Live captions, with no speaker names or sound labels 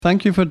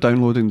Thank you for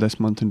downloading This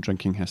Month in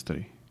Drinking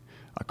History,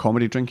 a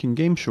comedy drinking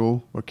game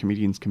show where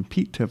comedians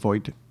compete to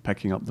avoid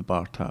picking up the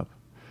bar tab.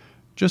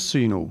 Just so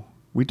you know,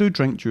 we do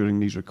drink during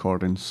these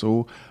recordings,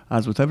 so,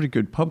 as with every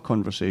good pub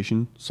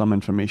conversation, some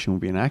information will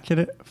be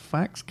inaccurate,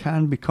 facts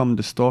can become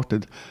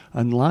distorted,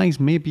 and lies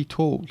may be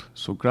told,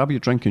 so grab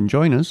your drink and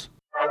join us.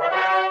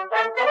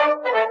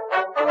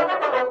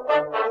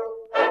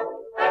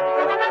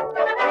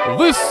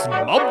 This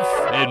month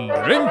in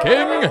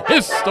drinking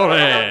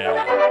history.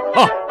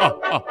 Ha ha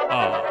ha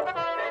ha.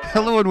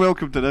 Hello and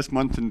welcome to This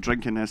Month in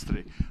Drinking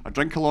History, a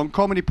drink-along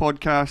comedy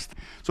podcast.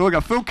 So we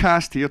got a full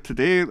cast here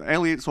today.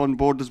 Elliot's on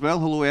board as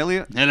well. Hello,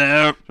 Elliot.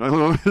 Hello.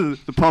 Hello.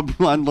 The pub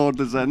landlord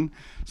is in.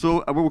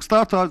 So we'll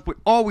start as we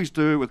always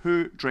do with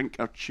who drink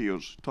our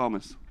cheers.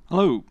 Thomas.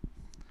 Hello.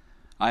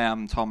 I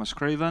am Thomas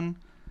Craven,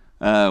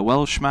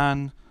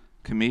 Welshman,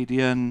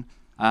 comedian,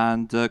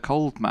 and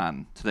cold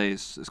man. Today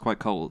is quite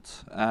cold.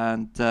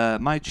 And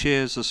my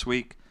cheers this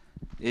week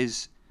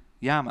is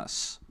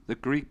Yamas, the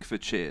Greek for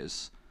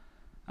cheers.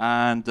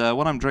 And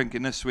what I'm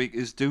drinking this week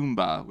is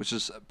Doomba, which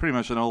is pretty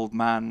much an old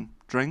man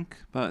drink,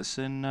 but it's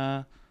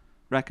in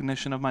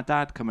recognition of my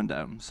dad coming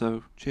down.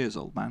 So cheers,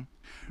 old man.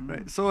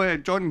 Right. So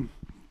John,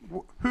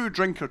 who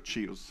drink our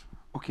cheers?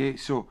 Okay,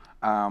 so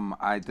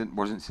I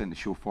wasn't sent the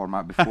show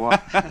format before,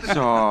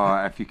 so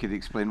if you could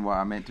explain what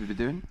I meant to be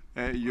doing.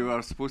 You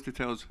are supposed to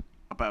tell us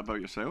a bit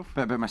about yourself. A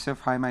bit about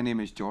myself. Hi, my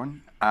name is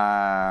John.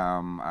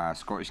 I'm a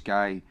Scottish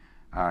guy,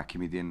 a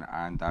comedian,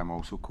 and I'm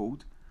also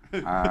cold.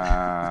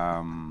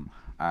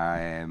 I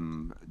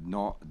am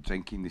not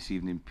drinking this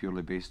evening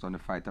purely based on the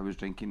fact I was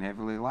drinking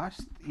heavily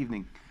last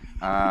evening.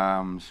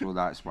 So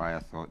that's why I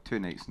thought 2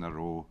 nights in a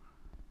row,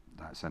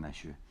 that's an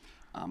issue.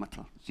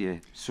 Amateur. Yeah.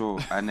 So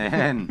and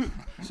then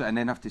I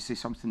have to say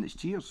something that's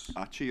cheers.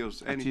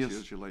 Cheers. Any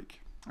cheers you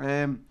like.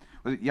 Well,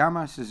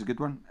 Yamas is a good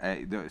one.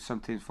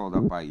 Sometimes followed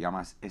up by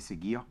Yamas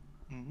Esigia,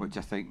 which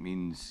I think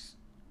means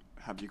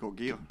have you got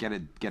gear? Get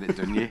it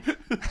done you.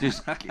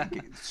 Just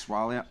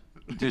swallow it.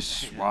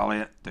 Just swallow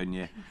it, don't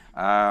you?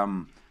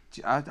 I'm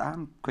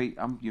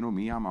you know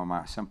me, I'm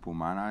a simple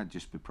man. I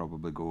just would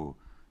probably go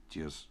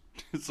cheers.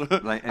 So,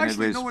 like,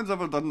 actually, no one's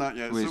ever done that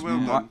yet, so well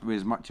done. With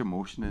as much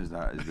emotion as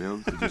that as well,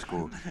 to just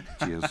go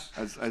cheers.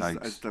 As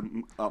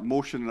the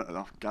emotion that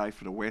a guy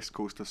for the west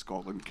coast of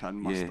Scotland can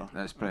muster. Yeah,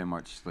 that's pretty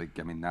much like,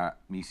 I mean, that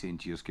me saying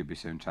cheers could be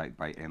soundtracked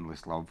by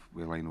Endless Love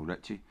with Lionel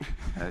Richie.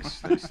 That's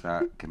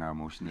that kind of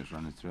emotion that's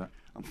running through it.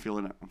 I'm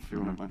feeling it,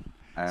 man.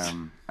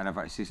 And if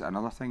I say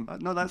another thing,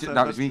 no, that's it.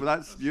 That's me.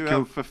 That's you Cool.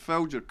 have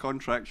fulfilled your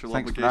contractual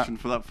Thanks obligation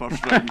for that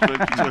first round.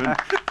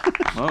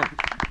 Oh.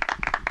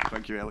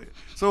 Thank you, Elliot.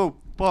 So,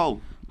 Paul.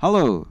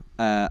 Hello,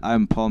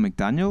 I'm Paul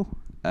McDaniel.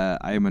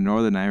 I am a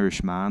Northern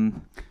Irish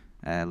man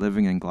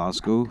living in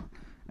Glasgow,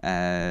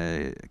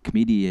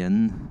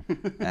 comedian.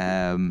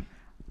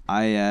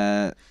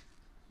 I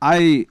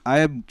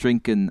am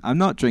drinking. I'm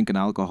not drinking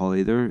alcohol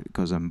either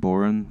because I'm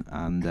boring,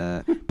 and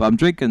but I'm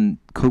drinking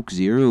Coke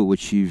Zero,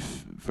 which you've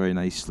very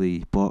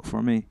nicely bought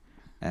for me.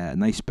 A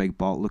nice big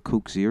bottle of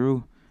Coke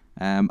Zero.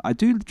 I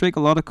do drink a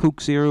lot of Coke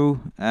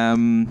Zero.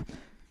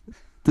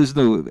 There's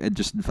no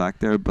interesting fact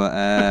there, but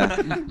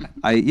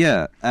I'm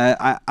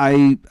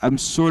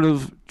sort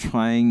of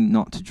trying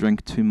not to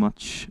drink too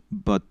much,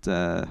 but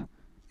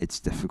it's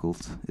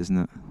difficult, isn't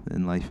it,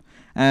 in life?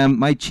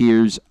 My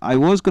cheers, I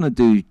was gonna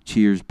do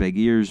cheers big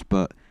ears,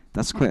 but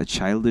that's quite a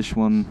childish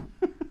one,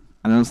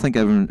 and I don't think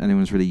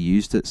anyone's really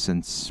used it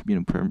since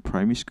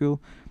primary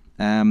school.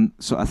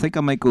 So I think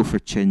I might go for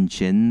Chin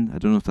Chin. I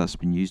don't know if that's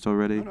been used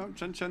already. No,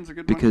 Chin Chin's a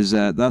good because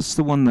one. That's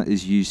the one that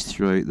is used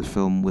throughout the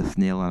film With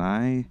Neil and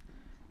I.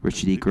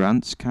 Richard E.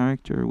 Grant's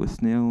character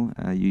with Neil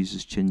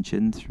uses Chin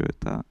Chin throughout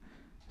that.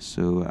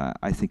 So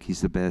I think he's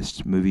the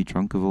best movie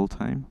drunk of all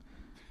time.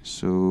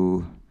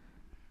 So,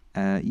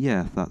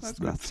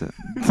 that's it.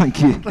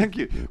 Thank you. Thank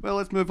you. Well,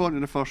 let's move on to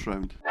the first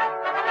round.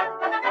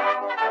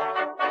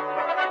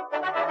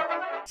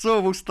 So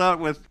we'll start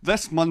with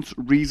this month's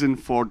reason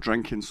for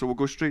drinking. So we'll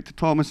go straight to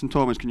Thomas. And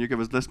Thomas, can you give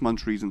us this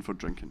month's reason for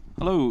drinking?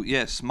 Hello.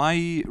 Yes,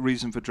 my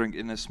reason for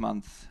drinking this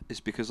month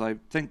is because I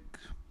think,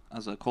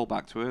 as a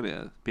callback to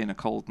earlier, being a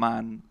cold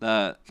man,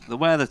 the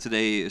weather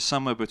today is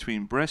somewhere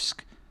between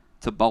brisk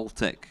to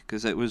Baltic,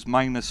 because it was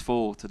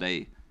 -4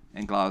 today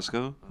in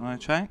Glasgow when I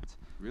checked.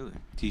 Really?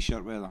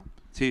 T-shirt weather.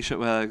 T-shirt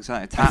weather,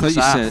 exactly. I thought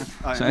you said.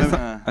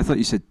 I I thought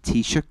you said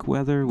Taoiseach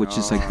weather, which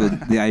is like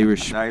the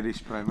Irish. The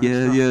Irish Prime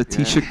Minister. Yeah,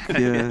 Taoiseach.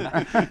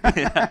 Yeah.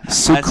 Yeah.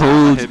 So That's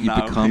cold him you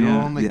now. become. He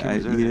only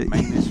comes out at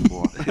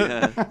 -4.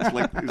 Yeah.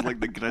 He's like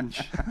the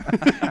Grinch.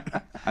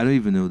 I don't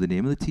even know the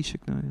name of the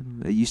Taoiseach now.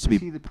 It used to be.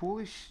 Is he the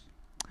Polish?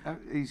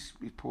 He's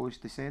Polish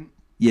descent.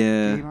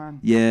 Yeah, Gay man?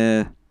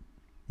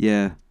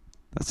 yeah,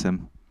 that's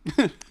him.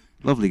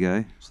 Lovely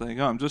guy. So there you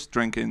go. I'm just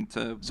drinking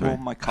to Sorry.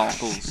 warm my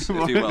cockles,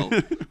 if you will.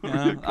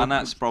 And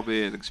that's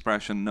probably an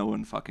expression no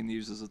one fucking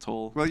uses at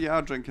all. Well, you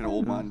are drinking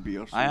old man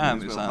beer, so I you am,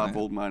 might as well exactly. have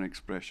old man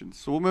expressions.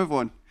 So we'll move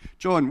on.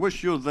 John,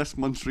 what's your this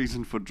month's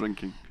reason for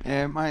drinking?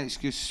 My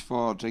excuse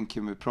for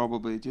drinking would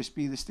probably just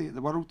be the state of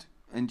the world.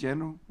 in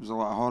general. There's a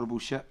lot of horrible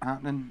shit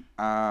happening.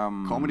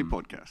 Comedy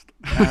podcast.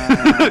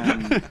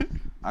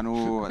 I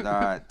know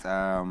that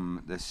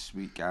this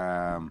week.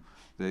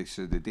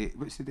 So the date.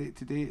 What's the date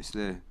today? It's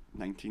the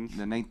 19th.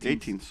 The 19th.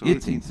 18th. Sorry.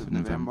 18th of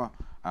November.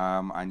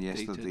 And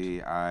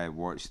yesterday I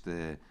watched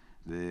the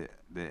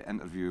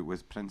interview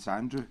with Prince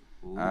Andrew.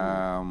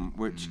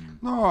 Which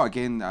no,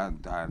 again,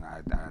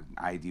 an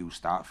ideal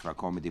start for a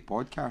comedy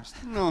podcast.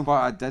 No. But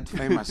I did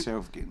find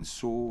myself getting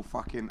so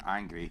fucking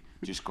angry,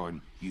 just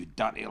going, "You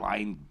dirty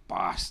lying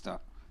bastard."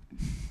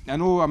 I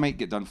know I might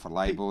get done for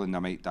libel and I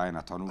might die in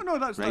a tunnel. Oh, no,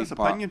 that's right, but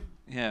opinion.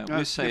 Yeah, we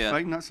That's say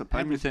fine, that's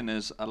opinion. everything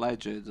is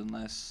alleged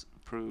unless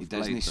proved He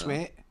doesn't later.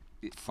 sweat.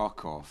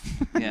 Fuck off.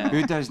 Yeah.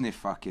 Who doesn't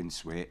fucking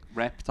sweat?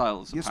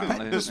 Reptiles, There's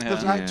apparently. there's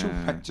yeah. actual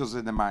Yeah. pictures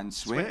of the man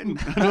sweating.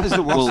 Sweating. That is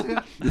the worst Well, thing.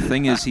 the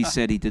thing is, he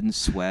said he didn't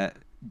sweat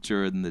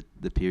during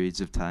the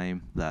periods of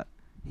time that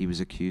he was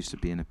accused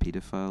of being a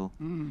paedophile.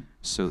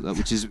 So that,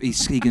 which is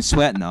he can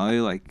sweat now,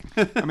 like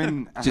I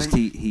mean, I just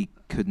think, he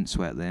couldn't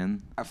sweat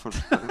then.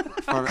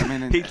 I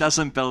mean, He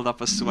doesn't build up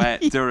a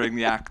sweat during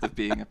the act of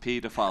being a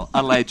paedophile,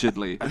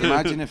 allegedly. I'd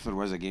imagine if there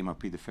was a game of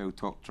paedophile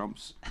talk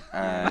trumps,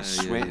 yeah,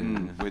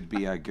 sweating yeah. would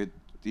be a good.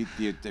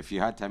 If you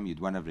had him, you'd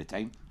win every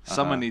time.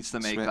 Someone needs to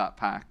make Sweat- that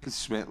pack.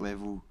 Sweat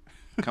level.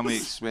 Can we?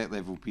 Sweat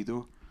level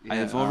pedo. Yeah.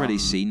 I've already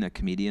seen a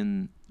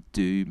comedian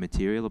do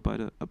material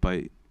about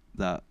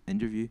that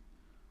interview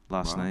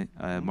last Wow.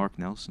 night. Mark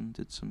Nelson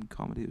did some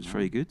comedy. It was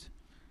very good.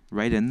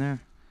 Right in there,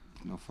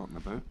 No fucking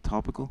about.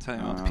 topical. Tell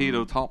you what, Um,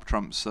 pedo top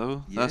trumps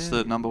though. That's the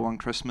yeah. number one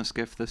Christmas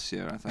gift this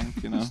year, I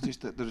think. You know, It's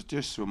just that there's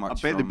just so I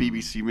much. bet the from-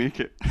 BBC make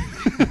it.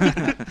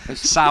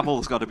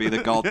 Savil's got to be the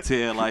god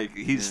tier. Like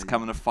he's Yeah.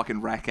 coming to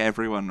fucking wreck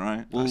everyone,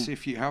 right? Well, see,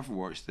 if you have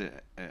watched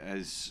it,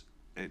 there's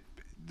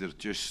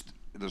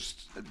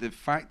the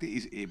fact that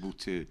he's able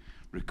to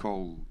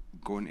recall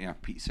going to a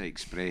Pizza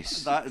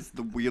Express. That is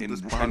the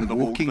weirdest in- part in of the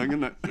whole Woking, thing,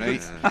 isn't it?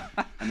 right?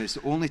 And it's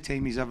the only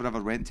time he's ever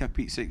went to a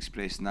Pizza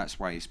Express, and that's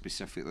why he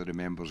specifically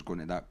remembers going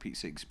to that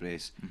Pizza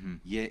Express.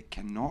 Yet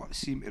cannot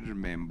seem to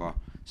remember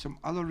some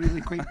other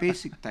really quite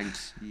basic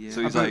things. Yeah.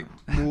 So he's about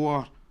like-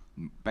 more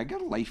bigger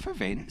life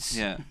events.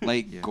 Yeah.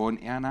 Like Yeah. going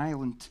to an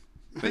island.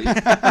 But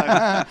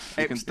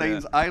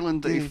Epstein's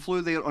Island, he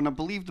flew there on, I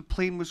believe the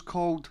plane was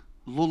called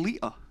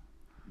Lolita.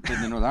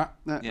 Didn't know that.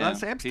 Yeah,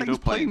 That's Epstein's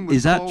pedo plane. plane. Was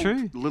Is that called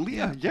true? Lolita,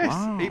 Yeah. yes.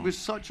 Wow. It was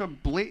such a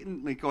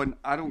blatantly going,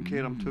 I don't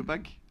care, I'm too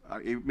big.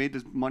 He made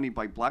his money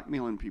by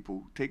blackmailing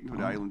people, taking to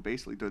the island,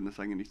 basically doing the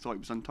thing, and he thought he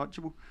was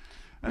untouchable.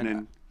 And I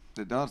mean,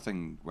 then, the other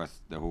thing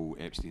with the whole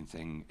Epstein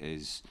thing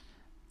is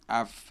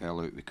I've fell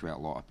out with quite a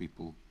lot of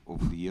people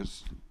over the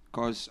years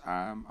because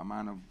I'm a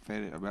man of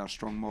a very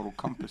strong moral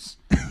compass.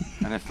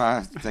 And if I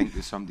think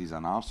that somebody's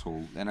an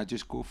arsehole, then I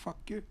just go, fuck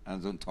you,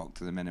 and I don't talk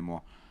to them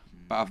anymore.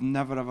 But I've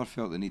never ever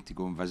felt the need to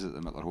go and visit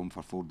them at their home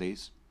for 4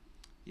 days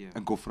Yeah.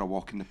 and go for a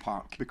walk in the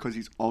park. because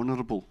he's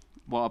honourable.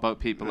 what about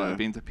people that have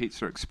been to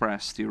Pizza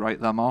Express? Do you write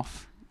them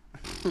off?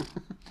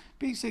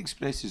 Pizza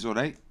Express is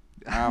alright.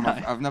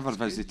 I've never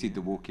visited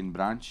the Woking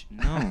branch.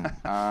 No.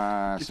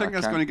 Do you think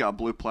that's going to get a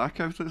blue plaque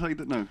outside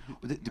it now?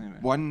 The Anyway.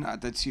 one I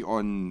did see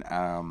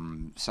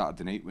on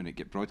Saturday night when it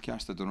get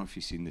broadcast, I don't know if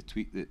you've seen the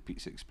tweet that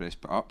Pizza Express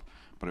put up,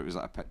 but it was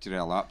like a picture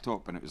of a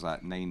laptop, and it was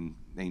like 9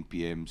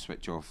 p.m.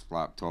 switch off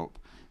laptop,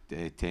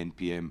 10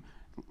 p.m.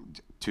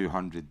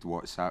 200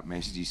 WhatsApp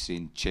messages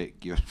saying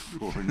check your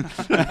phone.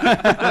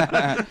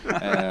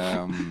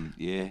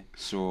 Yeah,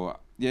 so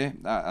yeah,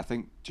 I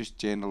think just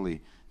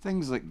generally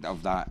things like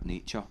of that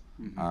nature.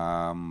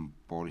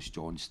 Boris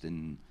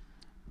Johnson,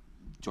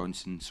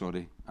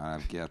 sorry. I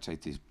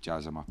tried to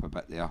jazz him up a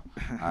bit there.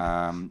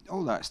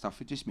 All that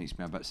stuff, it just makes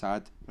me a bit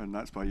sad. And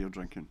that's why you're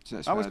drinking. So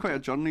that's That why was I quite a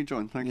dr- journey,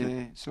 John. Thank Yeah,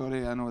 you.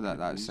 sorry, I know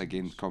that's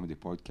again comedy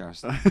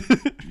podcast.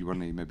 You weren't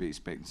maybe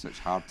expecting such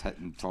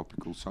hard-hitting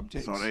topical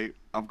subjects. It's alright.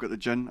 I've got the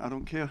gin. I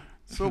don't care.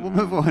 So we'll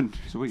move on.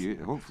 So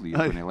hopefully you're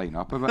going to line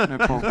up a bit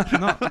now, Paul.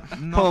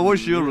 Paul,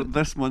 what's your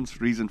this month's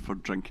reason for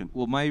drinking?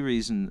 Well, my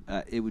reason,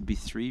 it would be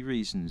 3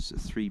 reasons, a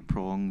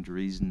 3-pronged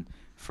reason.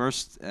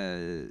 First,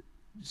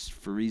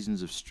 for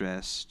reasons of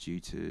stress due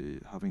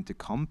to having to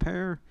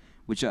compare,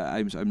 which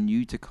I'm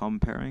new to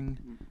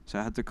comparing, so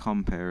I had to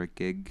compare a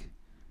gig,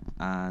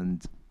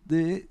 and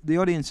the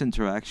audience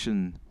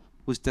interaction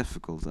was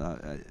difficult.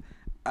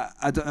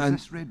 I don't. Is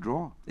this Red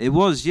Raw? It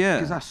was, yeah.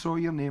 Because I saw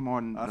your name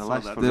on I the saw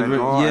list that for too. Red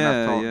Raw, and I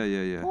yeah, thought,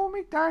 yeah. Paul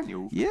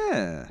McDaniel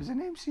Yeah. is an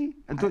MC.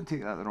 And don't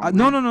take that the wrong way.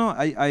 No.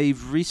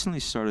 I've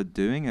recently started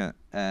doing it.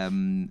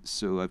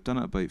 So I've done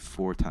it about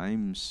 4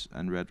 times,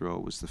 and Red Raw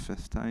was the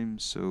 5th time.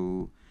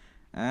 So,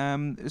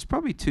 it's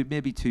probably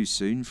maybe too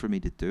soon for me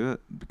to do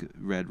it,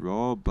 Red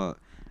Raw. But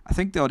I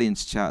think the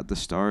audience chat at the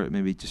start,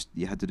 maybe just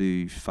you had to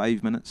do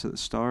 5 minutes at the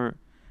start,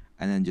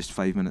 and then just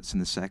 5 minutes in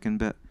the second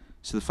bit.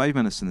 So the 5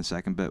 minutes in the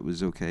second bit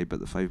was okay, but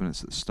the 5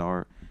 minutes at the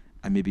start,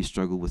 I maybe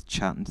struggled with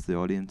chatting to the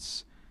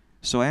audience.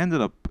 So I ended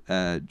up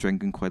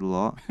drinking quite a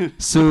lot,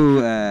 so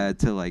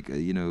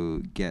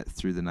to get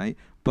through the night.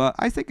 But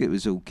I think it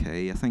was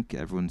okay. I think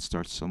everyone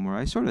starts somewhere.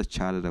 I sort of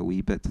chatted a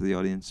wee bit to the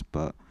audience,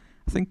 but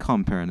I think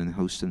comparing and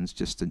hosting is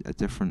just a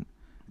different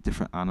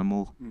different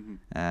animal.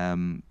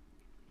 Mm-hmm.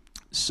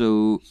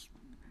 So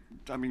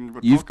I mean,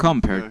 we're you've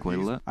talking, compared quite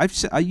a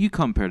he's- lot. You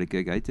compared a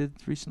gig I did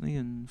recently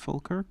in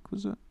Falkirk,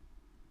 was it?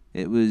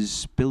 It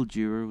was Bill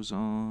Dewar was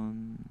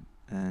on,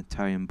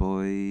 Tyrion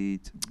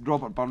Boyd.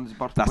 Robert Burns'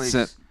 birthplace.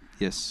 That's it.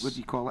 Yes. What do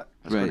you call it?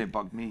 It's Right. going to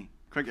bug me.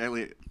 Quick,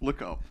 Elliot,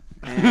 look it up.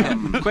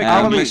 Quick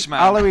Um, Englishman.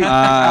 Alloway.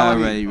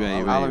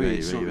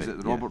 Right. So it was at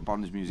the Yeah. Robert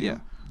Burns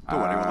Museum. Don't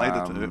worry, we'll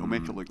edit it. It'll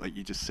make it Um, look like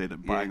you just said it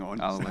yeah, bang on.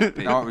 Alloway.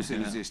 No, it was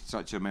just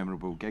such a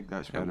memorable gig.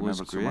 That's why I It was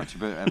remembered so great. much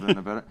about everything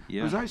about it.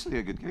 Yeah. It was actually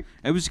a good gig.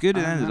 It was good.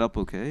 It ended Uh-huh. up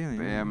okay.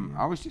 But,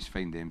 I always just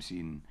find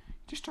MCing,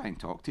 just try and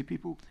talk to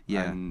people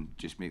Yeah. and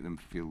just make them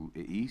feel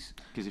at ease.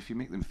 Because if you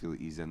make them feel at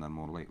ease, then they're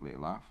more likely to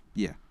laugh.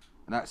 Yeah.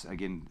 And that's,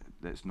 again,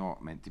 that's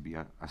not meant to be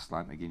a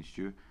slant against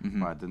you,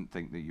 Mhm. but I didn't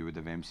think that you would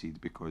have MC'd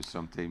because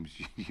sometimes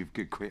you've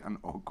got quite an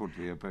awkward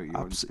way about you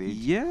on stage.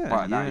 Yeah,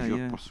 But that is yeah, your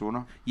yeah.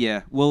 persona.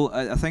 Yeah, well,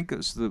 I think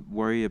it's the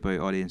worry about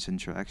audience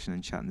interaction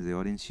and chatting to the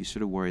audience. You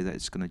sort of worry that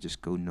it's going to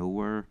just go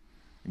nowhere,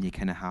 and you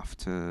kind of have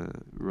to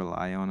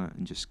rely on it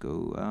and just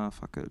go,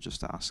 fuck it,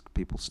 just ask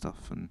people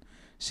stuff and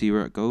see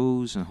where it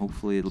goes, and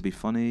hopefully it'll be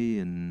funny,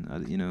 and,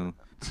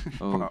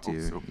 oh But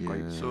dear. also quite-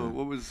 Yeah. So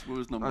what was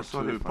number Oh,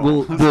 sorry, two? Paul.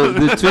 Well,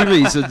 the two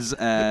reasons,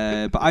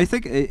 but I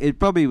think it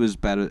probably was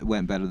better. It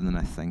went better than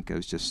I think. I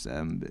was just,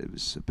 it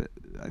was a bit.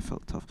 I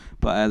felt tough.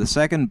 But the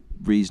second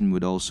reason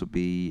would also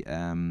be,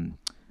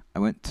 I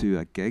went to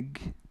a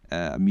gig,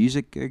 a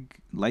music gig,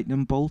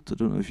 Lightning Bolt. I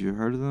don't know if you've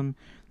heard of them.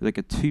 They're like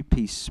a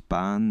two-piece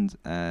band.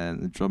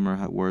 The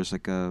drummer wears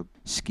like a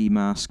ski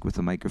mask with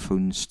a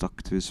microphone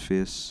stuck to his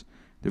face.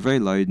 They're very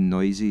loud and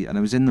noisy. And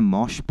I was in the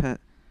mosh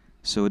pit.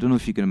 So I don't know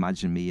if you can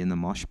imagine me in the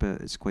mosh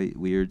pit. It's quite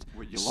weird.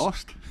 What, you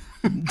lost?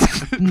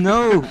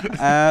 No,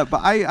 but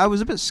I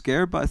was a bit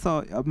scared. But I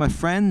thought my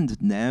friend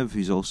Nev,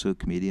 who's also a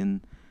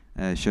comedian,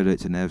 shout out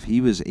to Nev.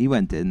 He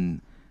went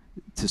in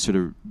to sort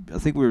of. I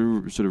think we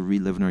were sort of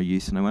reliving our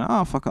youth, and I went,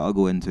 oh fuck it, I'll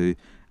go in too.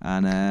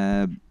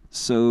 And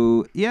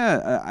so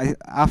yeah, I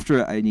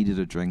after I needed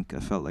a drink. I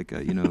felt like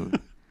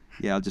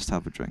yeah, I'll just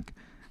have a drink.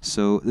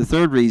 So the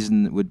third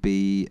reason would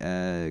be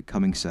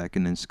coming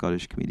second in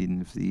Scottish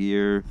Comedian of the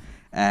Year.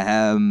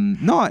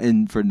 Not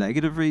for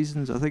negative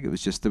reasons. I think it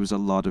was just there was a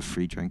lot of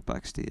free drink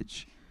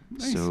backstage.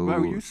 Nice. So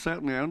Well, you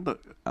certainly earned it.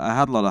 I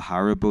had a lot of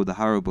Haribo. The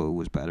Haribo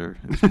was better.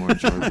 It was more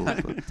enjoyable.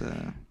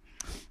 But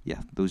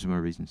yeah, those are my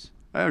reasons.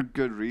 They're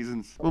good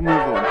reasons. We'll move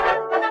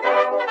on.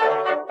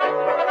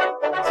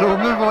 So we'll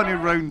move on to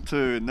round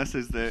two, and this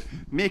is the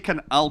make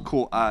an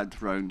Alco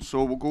ad round.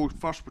 So we'll go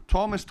first with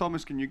Thomas.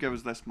 Thomas, can you give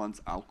us this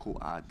month's Alco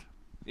ad?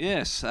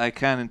 Yes, I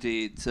can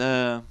indeed.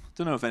 Don't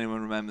know if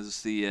anyone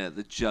remembers the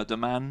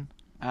Judderman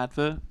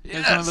advert. You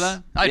guys remember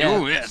that? I Yeah.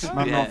 do, yes. Yeah.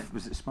 Smirnoff,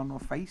 was it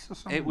Smirnoff Ice or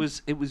something?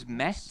 It was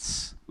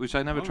Mets, which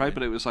I never tried,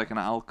 but it was like an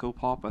alco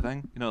pop, I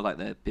think. You know, like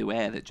the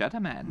Beware the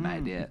Judderman, my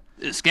dear.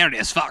 It's scary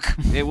as fuck.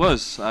 It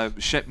was.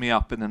 Shipped me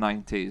up in the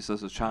 90s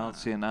as a child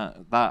seeing that,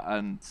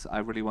 and I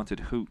really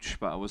wanted hooch,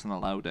 but I wasn't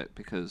allowed it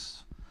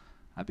because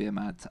I'd be a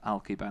mad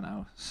alky by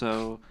now.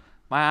 So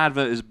my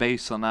advert is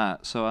based on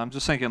that. So I'm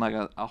just thinking like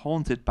a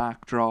haunted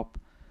backdrop,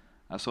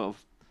 a sort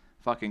of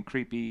fucking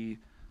creepy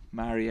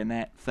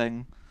marionette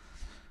thing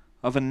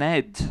of a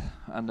Ned,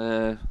 and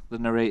the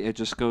narrator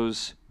just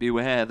goes,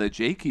 "Beware the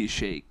Jakey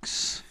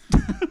shakes."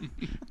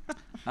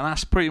 And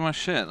that's pretty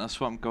much it. That's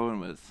what I'm going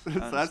with.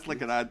 That's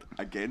like an ad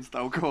against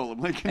alcohol.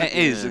 I'm like, It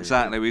is,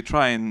 exactly. We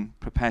try and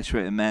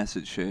perpetuate a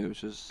message here,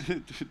 which is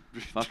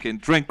fucking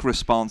drink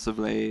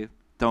responsibly.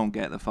 Don't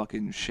get the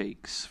fucking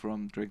shakes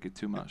from drinking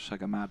too much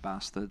like a mad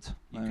bastard.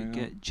 You There could go.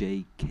 get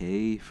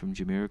JK from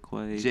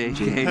Jamiroquai.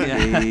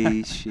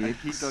 JK,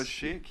 shakes. he does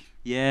shake.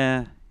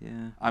 Yeah.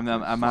 I'm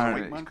Sort of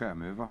married. white man. It's quite a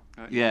mover.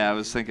 Yeah, I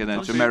was thinking a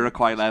Okay.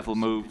 Jamiroquai level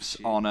moves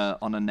on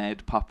a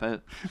Ned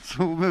puppet.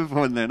 So we'll move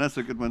on then. That's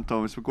a good one,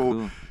 Thomas. We'll go.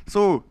 Cool.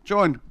 So,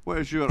 John, what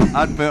is your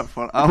advert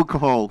for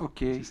alcohol?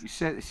 Okay, you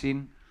set the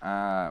scene.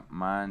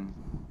 Man,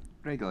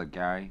 regular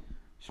guy,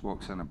 just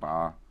walks in a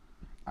bar,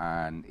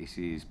 and he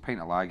says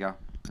pint of lager,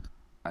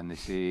 and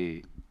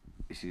he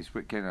says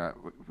what kind of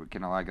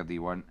lager do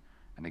you want?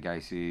 And the guy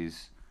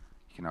says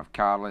you can have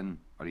Carlin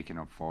or you can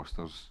have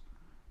Foster's,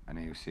 and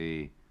he'll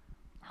say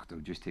they'll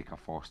just take a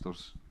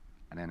Foster's,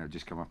 and then he'll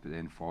just come up at the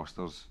end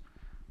Foster's.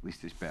 At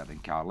least it's better than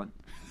Carlin.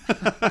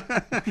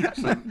 It's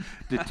like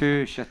the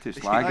two shittest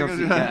lagers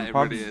you Yeah, get in it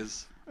pubs. really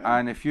is.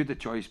 And if you had the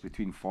choice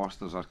between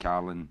Foster's or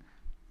Carlin,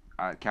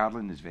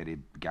 Carlin is very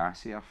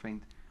gassy, I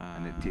find,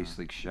 and it tastes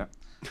like shit.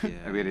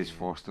 Whereas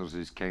Foster's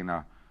is kind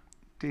of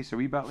tastes a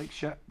wee bit like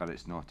shit, but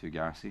it's not too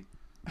gassy.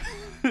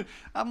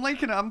 I'm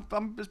liking it.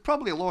 It's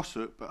probably a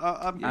lawsuit, but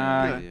I'm.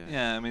 Yeah.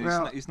 Yeah, I mean,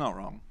 Well- he's not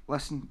wrong.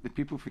 Listen, the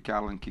people for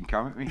Carlin can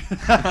come at me.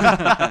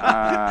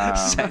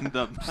 Send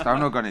them. Still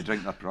not going to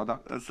drink their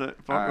product. That's it.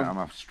 Fuck 'em. I'm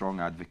a strong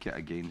advocate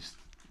against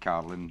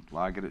Carlin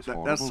lager. It's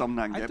horrible. That's something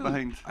I can I get don't-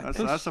 behind. I That's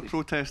a it's-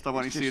 protest I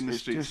want to see in the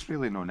It's streets. just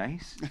really no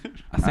nice.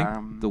 I think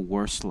Um, the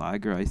worst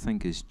lager I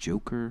think is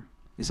Joker.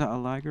 Is that a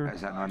lager?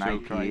 Is that not an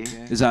Joke, IPA? right,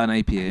 yeah. Is that an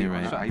IPA? Yeah,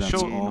 Right. right. That's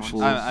Sure.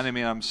 awful. I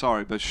mean, I'm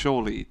sorry, but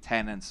surely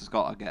Tennent's has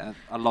got to get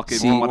a lucky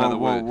See, one of the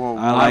words.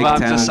 I like I'm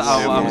Tennent's. just-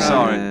 I'm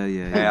sorry.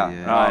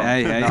 Yeah.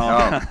 Right. Hey,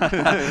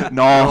 hey.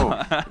 No.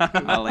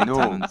 I like No.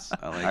 Tennent's.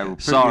 I like I will it.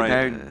 put Sorry. you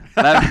down.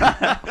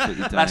 I'll put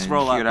you Let's down.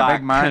 roll that You're back. a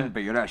big man,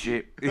 but you're out of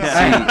shape.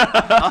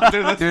 Yeah.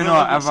 Do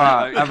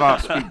not ever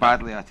speak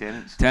badly of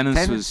Tennent's.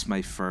 Tennent's was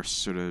my first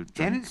sort of drink.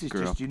 Tennent's is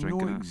Grew just, up you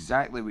drinking know it.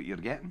 exactly what you're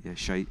getting. Yeah,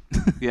 shite.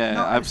 Yeah,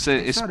 No, I've said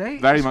it's it's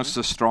alright, very it's much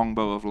the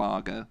strongbow of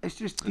lager. It's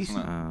just Isn't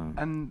decent.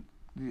 it? And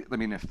I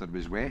mean, if there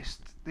was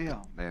West there,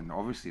 then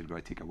obviously you're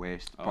going to take a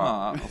West. But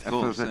Ah, of if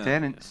course, there's a yeah.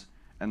 Tennent's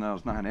and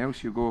there's nothing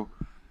else, you go,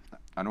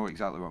 I know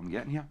exactly what I'm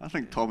getting here. I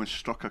think Thomas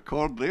struck a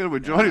chord there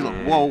with Johnny. He's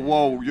like,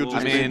 whoa, you're I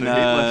just mean, into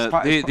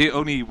hate list. the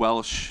only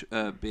Welsh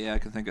beer I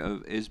can think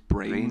of is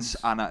Brains, Brains.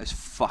 and that is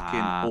fucking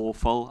Ah,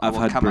 awful. I've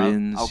had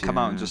Brains, I'll come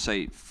out and yeah. just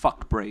say,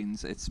 fuck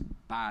Brains, it's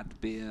bad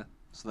beer.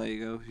 So there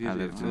you go. I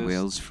lived in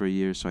Wales for a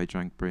year, so I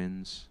drank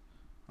Brains.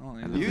 Oh,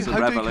 yeah. I It lived was in- a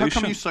How revolution.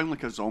 come you sound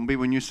like a zombie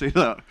when you say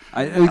that?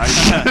 I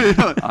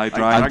I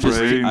drank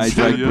Brains. I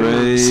drank Yeah.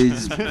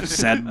 Brains.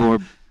 Said more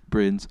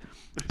Brains.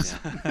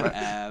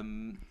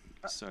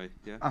 Sorry.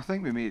 Yeah. I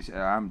think with me, it's,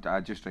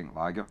 I just drink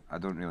lager. I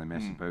don't really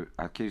mess about.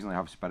 I occasionally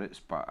have spirits,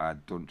 but I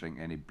don't drink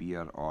any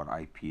beer or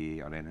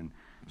IPA or anything.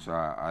 So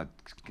I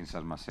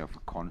consider myself a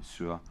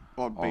connoisseur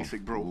Or of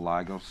basic bro.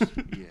 lagers.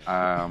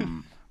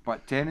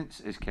 But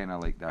Tennent's is kind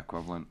of like the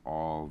equivalent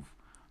of,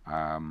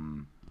 I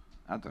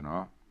don't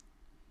know,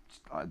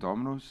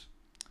 Domino's.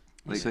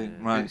 I see,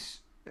 right.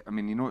 I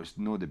mean, you know, it's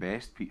no the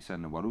best pizza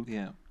in the world,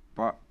 Yeah.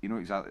 but you know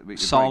exactly what you're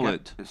gonna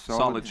Solid. get. It's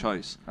Solid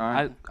choice.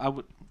 Aye. I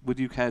would. Would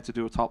you care to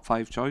do a top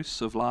 5 choice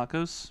of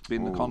lagers,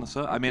 being the Oh,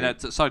 connoisseur? I mean,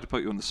 okay. sorry to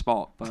put you on the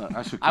spot, but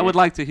That's I would okay.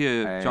 like to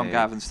hear John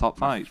Gavin's top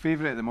My 5.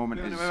 favourite at the moment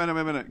Wait is. a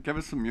minute. Give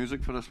us some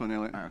music for this one,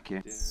 Elliot.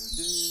 Okay.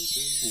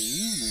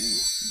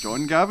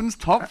 John Gavin's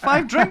top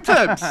 5 drink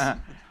tips.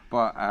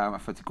 But if I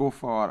had to go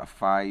for a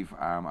 5,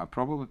 I'd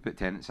probably put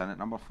Tennent's in at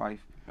number 5.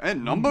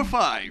 And number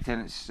 5.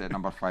 Tennent's at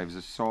number 5 is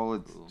a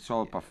solid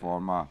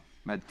performer,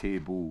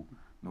 mid-table,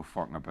 no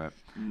fucking about.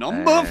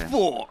 Number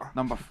 4.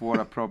 Number 4,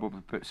 I'd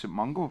probably put St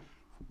Mungo.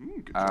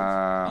 Good choice.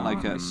 I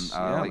like it.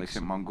 I Yeah, like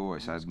St Mungo.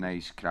 It's a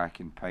nice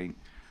cracking pint.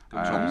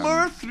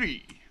 Number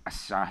 3.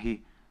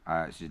 Asahi.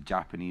 It's a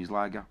Japanese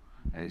lager.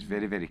 It's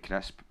very, very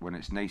crisp. When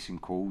it's nice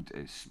and cold,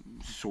 it's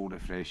so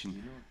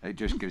refreshing. It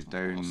just goes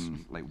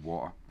down like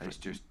water. It's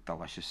just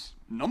delicious.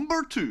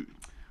 Number 2.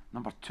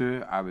 Number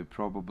 2, I would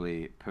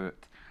probably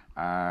put.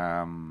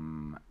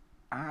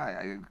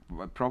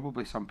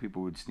 Probably some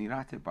people would sneer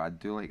at it, but I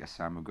do like a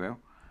San Miguel.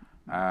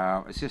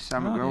 It's just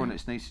San Miguel and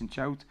it's nice and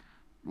chilled.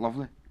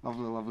 Lovely,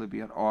 lovely, lovely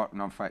beer. Or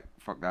no, in fact,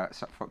 fuck that.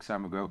 Fuck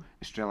San Miguel.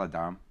 Estrella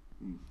Damm.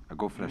 I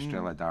go for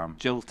Estrella Damm.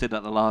 Jilted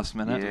at the last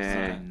minute.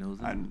 Yeah. And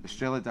And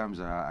Estrella Damm's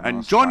another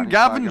And John Spanish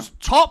Gavin's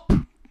top.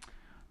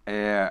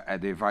 lager.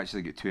 They've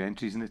actually got 2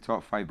 entries in the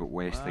top 5, but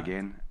West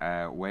again.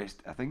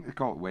 West, I think they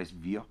call it West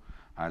Veer,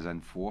 as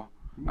in 4.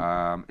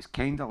 It's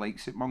kind of like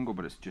St Mungo,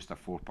 but it's just a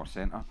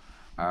 4%er.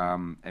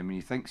 And when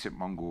you think St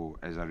Mungo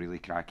is a really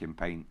cracking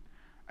pint,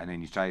 and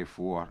then you try a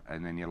 4,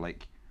 and then you're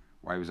like,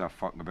 why was I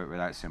fucking about with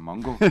that St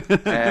Mungo?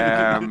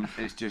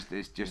 It's just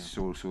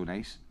so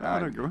nice.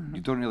 There you go.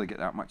 You don't really get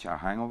that much of a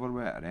hangover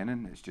with it or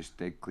anything. It's just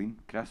dead clean,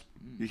 crisp.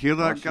 You hear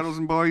that, Delicious. girls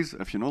and boys?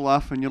 If you're not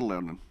laughing, you're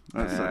learning.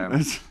 That's Um,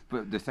 it.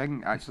 But the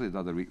thing, actually, the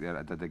other week there,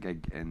 I did a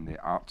gig in the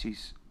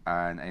Archies,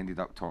 and I ended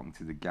up talking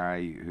to the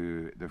guy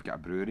who they've got a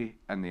brewery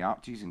in the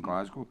Archies in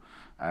Glasgow,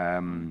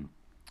 and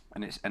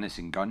it's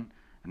Innocent Gun,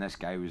 and this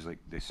guy was like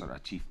the sort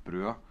of chief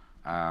brewer,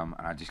 and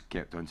I just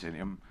kept on saying to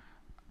him,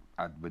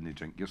 I wouldn't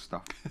drink your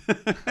stuff.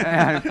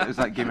 It was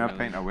like, give me a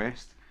pint of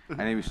West.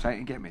 And he was trying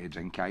to get me to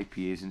drink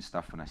IPAs and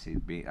stuff, and I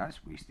said, mate,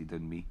 that's wasted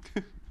on me.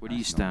 where do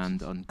you That's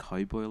stand nonsense. on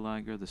Cowboy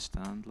Lager, the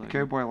stand The lager?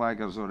 Cowboy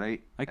Lager's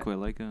alright, I quite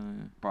like it.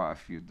 but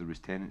if there was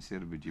Tennent's there,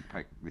 would you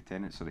pick the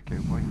Tennent's or the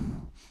Cowboy?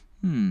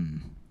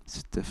 It's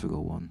a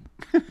difficult one.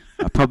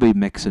 I probably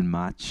mix and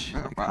match.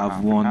 Like About have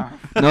half and one.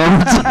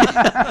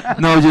 half.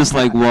 No, no, just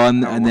like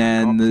one, Got and one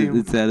then cocktail.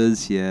 the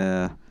tennis.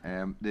 Yeah.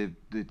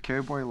 The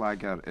Cowboy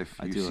Lager, if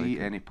I you do see like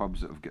it. any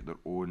pubs that have got their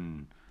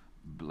own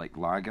like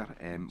lager,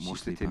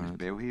 most of the usually time it's bad.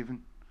 Bellhaven.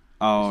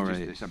 Oh it's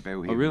right. It's a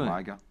Bellhaven really?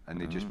 lager, and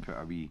they just Oh. put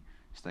a wee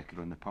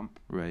sticker on the pump,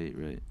 Right.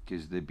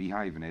 because the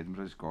Beehive in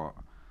Edinburgh's got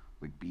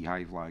like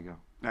Beehive Lager.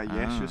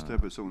 Yes, used to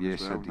have its own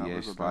Yes, as well. had the That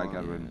yes was a bad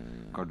lager, one.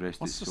 and God rest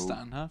What's his the soul.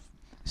 stand have?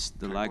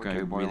 The Cowboy- lager I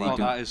Cowboy really lager. Oh,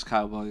 don't. that is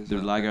cowboy. Is The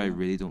it? lager I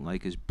really don't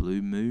like is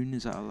Blue Moon.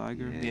 Is that a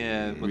lager?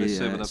 Yeah, but Really, they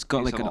say with it's a got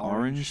piece like of an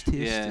orange taste.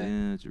 Yeah.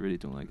 Yeah, I really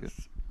don't like it.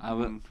 I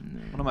would, Mm. No.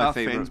 one of my That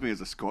favourite. offends me as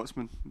a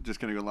Scotsman.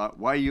 Just gonna go like,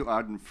 why are you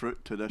adding fruit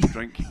to this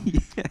drink?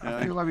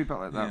 I feel a wee bit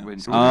like that Yeah.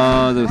 when.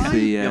 Oh, the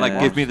You're like,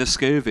 give me the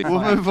scurvy.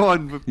 We'll move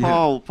on with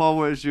Paul. Paul,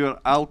 what is your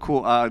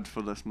alco ad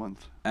for this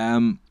month?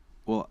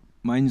 Well,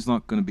 mine's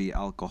not going to be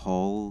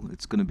alcohol.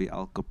 It's going to be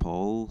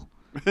alcohol.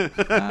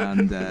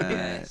 And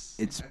Yes.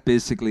 it's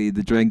basically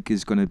the drink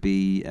is going to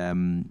be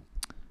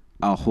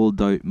I'll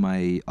hold out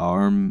my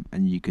arm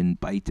and you can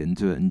bite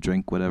into it and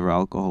drink whatever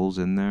alcohol's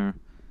in there.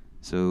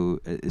 So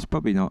it's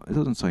probably not. It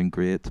doesn't sound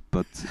great,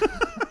 but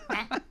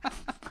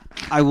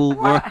I will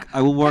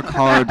work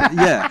hard.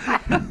 Yeah.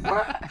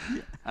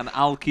 An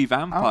alky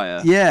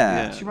vampire.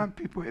 Yeah. Do you want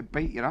people to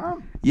bite your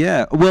arm?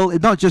 Yeah. Well,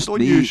 not just Don't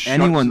me. use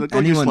shuts, Anyone.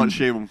 don't use slut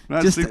shame 'em.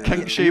 That's just- the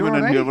kink are shaming you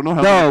in here. alright? We're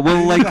not No. having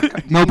Well, like You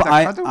no, need but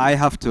a cuddle? I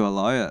have to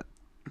allow it,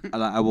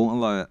 and I won't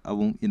allow it. I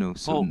won't.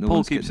 So Paul, no Paul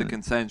one's keeps getting it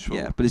consensual.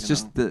 Yeah, but it's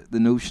just the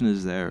notion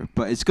is there.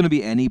 But it's going to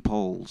be any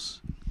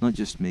Pauls, not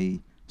just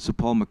me. So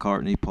Paul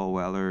McCartney, Paul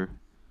Weller.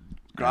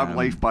 grab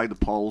life by the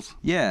balls.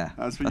 Yeah,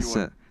 That's what you want.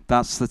 it.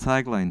 That's the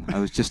tagline. I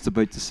was just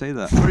about to say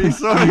that. Sorry,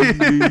 sorry.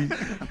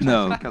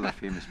 No. Think of the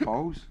famous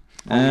Pauls.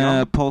 Paul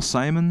Young, Paul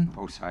Simon,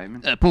 Paul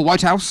Simon. Paul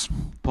Whitehouse.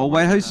 Paul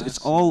Whitehouse. It's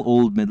all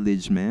old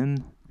middle-aged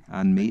men,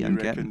 and me. You I'm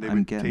reckon they getting. I'm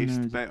would getting.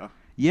 taste there. better?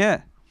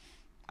 Yeah,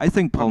 I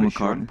think Paul Probably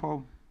Sean McCartney.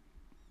 Paul.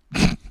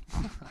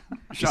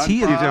 Is he?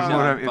 He'd have Sean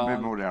more, he'd Paul.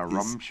 be more of a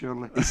rum,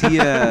 surely. Is he?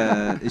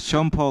 Is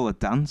Sean Paul a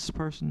dance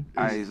person?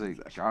 He's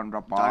like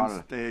Chandra Dance,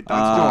 Paul. dance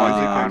Ah,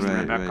 music, right,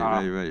 isn't it?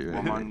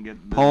 right. Woman,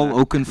 get the- Paul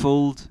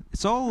Oakenfold.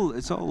 It's all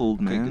old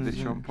Quite men. good at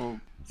isn't Sean it? Paul.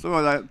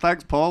 So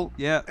thanks, Paul.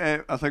 Yeah.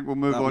 I think we'll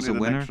move That on was to a the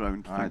winner. next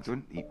round. I Thanks.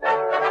 don't eat.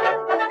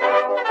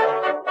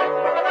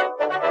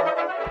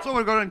 So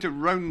we're going into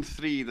round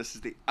 3. This is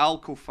the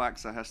Alco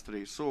Facts of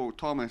History. So,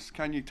 Thomas,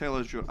 can you tell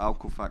us your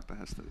Alco Fact of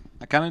History?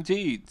 I can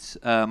indeed.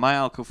 My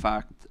alco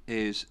fact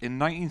is in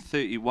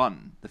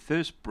 1931, the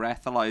first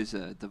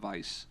breathalyzer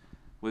device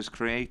was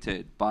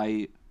created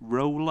by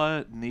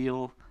Roller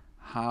Neil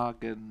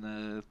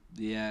Hagen.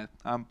 Yeah,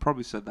 I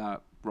probably said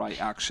that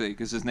right actually,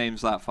 because his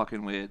name's that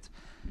fucking weird.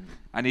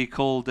 And he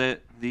called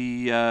it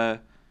the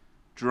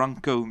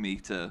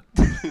Drunkometer.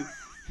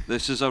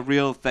 This is a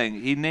real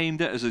thing. He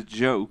named it as a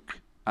joke,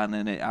 and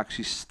then it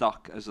actually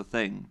stuck as a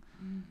thing.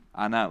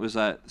 And that was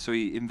so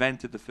he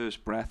invented the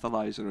first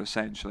breathalyzer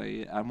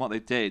essentially. And what they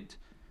did,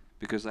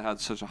 because they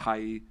had such a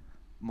high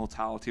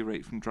mortality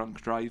rate from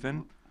drunk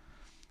driving,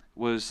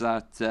 was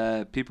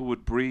that people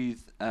would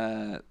breathe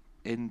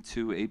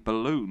into a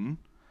balloon,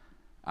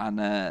 and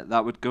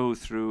that would go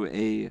through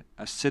a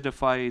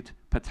acidified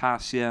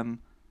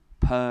potassium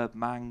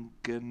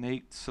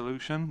permanganate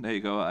solution. There you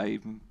go. I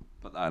even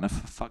put that in a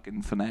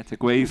fucking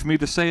phonetic way for me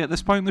to say at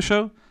this point in the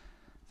show.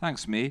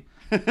 Thanks, me.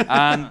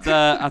 And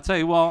I'll tell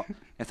you what,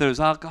 if there was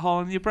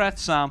alcohol in your breath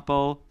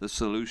sample, the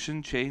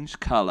solution changed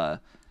colour.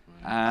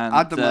 And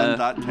I demand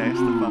that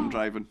test if I'm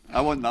driving. I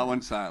want that one.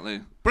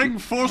 Exactly. Bring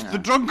forth the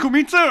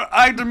drunkometer.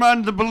 I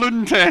demand the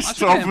balloon test,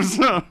 Imagine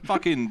officer.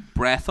 Fucking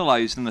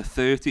breathalyzed in the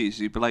 30s.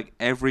 You'd be like,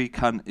 every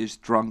cunt is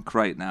drunk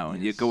right now,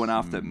 and you're going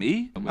after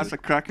me? That's a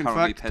cracking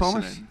Currently fact,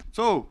 Thomas. pissing in.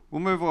 So,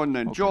 we'll move on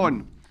then.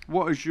 John,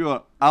 what is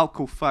your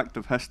Alco Fact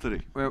of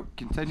History? Well,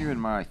 continuing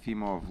my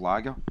theme of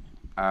lager,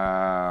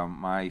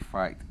 my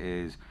fact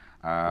is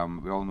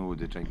we all know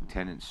the drink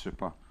Tennant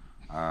Super.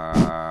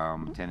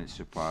 Tennant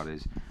Super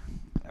is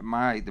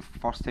the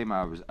first time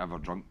I was ever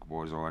drunk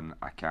was on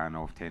a can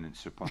of Tennant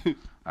Super.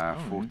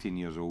 14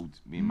 years old,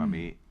 me and my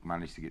mate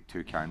managed to get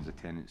 2 cans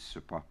of Tennant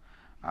Super.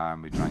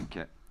 We drank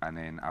it, and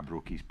then I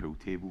broke his pool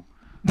table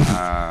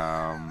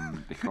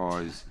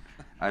because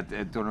I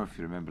don't know if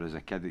you remember, as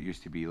a kid it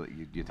used to be like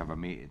you'd have a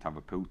mate, you'd have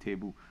a pool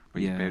table,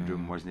 but your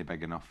bedroom wasn't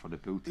big enough for the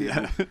pool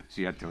table, so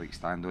you had to like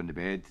stand on the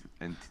bed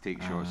and to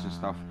take shots and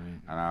stuff.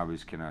 And I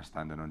was kind of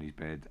standing on his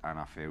bed, and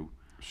I fell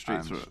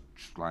Straight through it.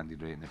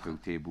 landed right in the pool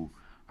table.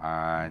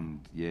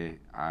 And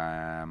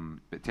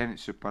but Tennant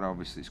Super,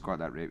 obviously it's got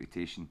that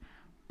reputation,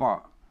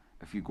 but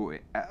if you go to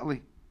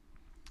Italy,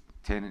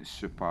 Tennant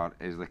Super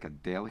is like a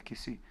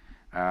delicacy.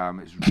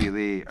 It's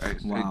really,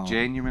 it's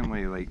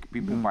genuinely like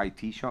people buy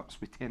T-shirts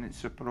with Tennant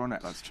Super on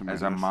it. That's as a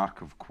tremendous.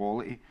 mark of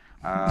quality.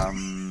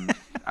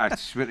 I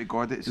swear to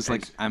God, It's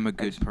like, I'm a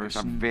good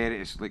person.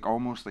 It's like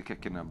almost like a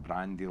kind of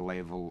brandy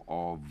level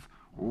of,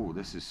 oh,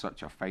 this is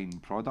such a fine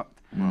product.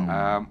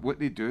 What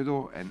they do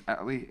though in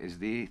Italy is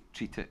they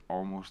treat it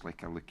almost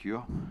like a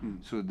liqueur.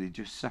 So they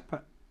just sip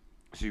it.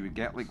 So you would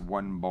get like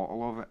 1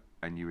 bottle of it,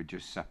 and you would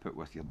just sip it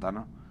with your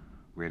dinner.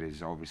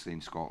 Whereas obviously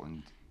in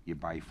Scotland you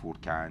buy 4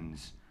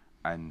 cans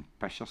and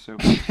piss yourself.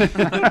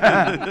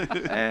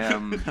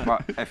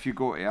 But if you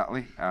go to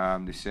Italy,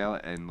 they sell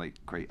it in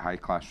like quite high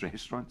class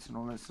restaurants and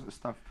all that sort of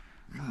stuff.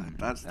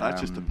 That's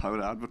just the power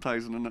of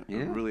advertising, isn't it? Yeah.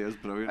 It really is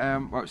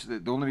brilliant. Well, so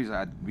the only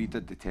reason we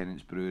did the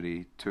Tennant's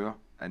Brewery tour,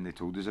 and they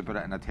told us about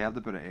it, and I'd heard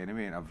about it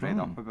anyway, and I've read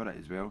up about it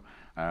as well.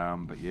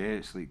 But yeah,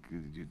 it's like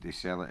they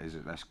sell it as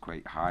this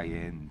quite high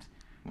end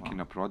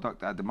kind of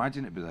product. I'd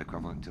imagine it'd be the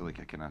equivalent to like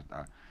a kind of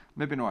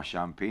maybe not a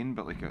champagne,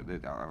 but like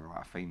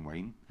a fine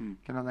wine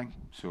kind of thing.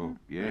 So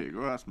yeah, There you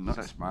go, that's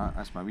nuts.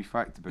 That's my wee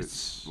fact about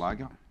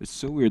lager. It's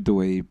so weird the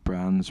way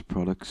brands'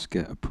 products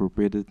get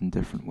appropriated in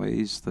different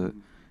ways. That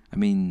I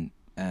mean,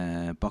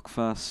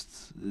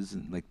 Buckfast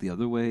isn't like the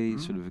other way.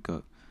 Sort of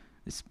got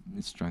it's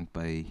drunk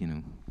by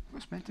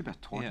It's meant to be a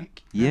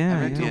tonic. Yeah, I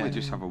meant to yeah. only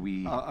just have a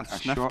wee A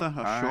snifter, shot.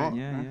 a Aye. shot.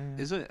 Yeah.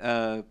 Is it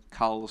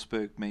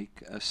Carlsberg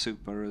make a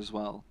super as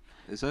well?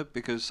 Is it?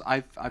 Because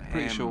I'm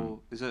pretty sure,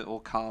 is it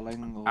or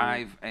Carling? Or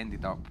I've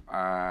ended up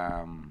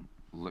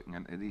looking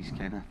into these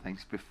kind of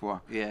things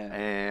before.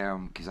 Yeah.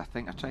 Because I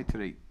think I tried to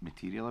write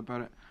material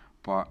about it,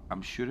 but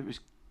I'm sure it was.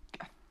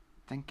 I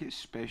think it's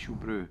Special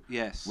Brew.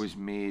 Yes. Was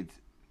made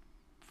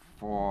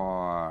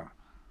for.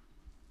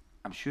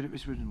 I'm sure it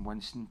was when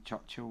Winston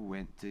Churchill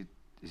went to.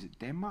 Is it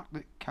Denmark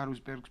that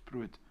Carlsberg's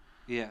brewed?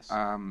 Yes.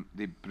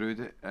 They brewed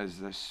it as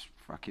this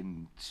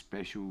fucking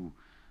special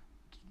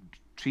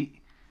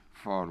treat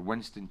for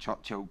Winston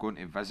Churchill going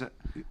to visit.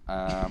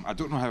 I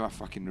don't know how I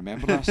fucking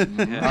remember this.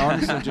 I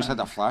honestly just had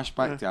a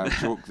flashback to a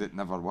joke that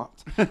never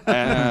worked.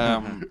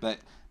 But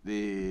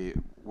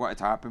what had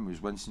happened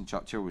was Winston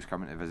Churchill was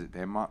coming to visit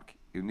Denmark.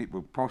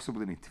 We'll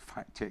possibly need to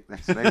fact check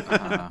this, right?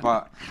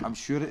 But I'm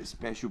sure it's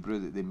Special Brew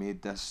that they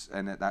made this,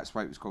 and that's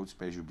why it was called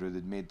Special Brew.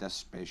 They'd made this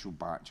special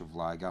batch of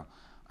lager,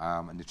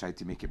 and they tried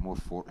to make it more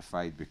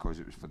fortified because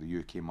it was for the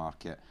UK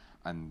market.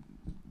 And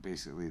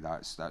basically,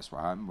 that's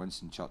what happened.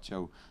 Winston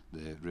Churchill,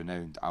 the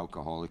renowned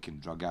alcoholic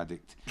and drug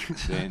addict,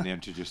 then they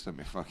introduced him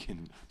to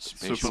fucking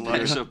Special Brew.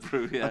 Special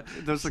Brew, yeah.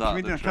 There's a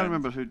Started comedian, I the can't trend.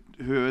 remember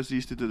who it is, he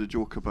used to do the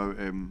joke about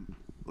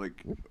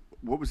like,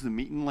 what was the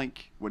meeting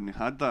like when they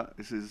had that?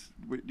 He says,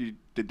 did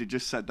they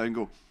just sit down and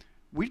go,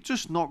 we're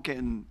just not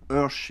getting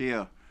our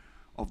share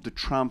of the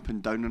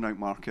tramping down and out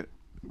market.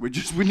 We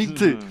need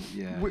to.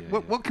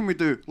 What can we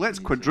do? Let's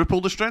quadruple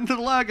the strength of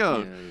the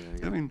lager.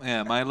 I mean,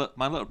 Yeah, my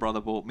little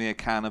brother bought me a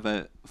can of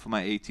it for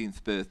my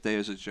 18th birthday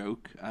as a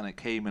joke, and it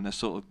came in a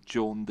sort of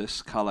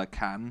jaundice colour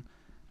can,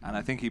 and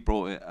I think he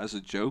brought it as a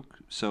joke.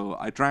 So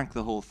I drank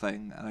the whole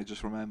thing, and I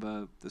just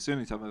remember it's the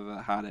only time I've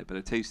ever had it, but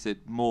it tasted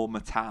more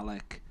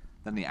metallic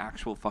than the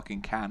actual fucking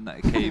can that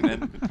it came in.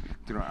 Do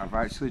you know, I've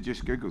actually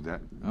just googled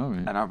it, All right.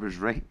 and I was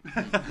right.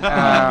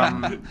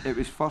 It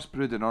was first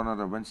brewed in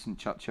honour of Winston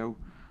Churchill.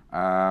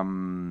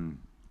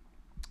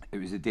 It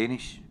was a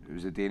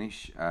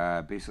Danish.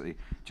 Basically,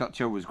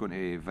 Churchill was going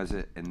to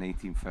visit in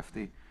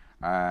 1950,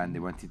 and they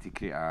wanted to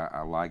create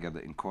a lager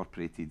that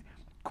incorporated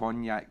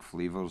cognac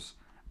flavours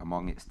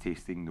among its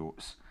tasting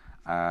notes.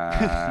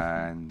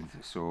 And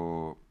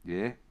so,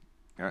 yeah.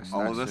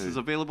 all of this is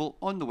available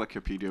on the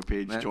Wikipedia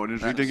page. That- John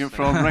is that's- reading it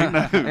from right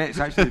now. It's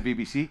actually the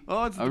BBC.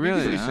 Oh, it's the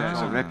really? BBC.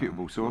 It's a Ah.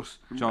 reputable source.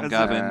 John Is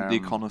Gavin, it, the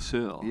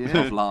connoisseur yeah.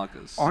 of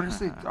lagers.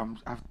 Honestly,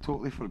 I've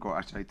totally forgot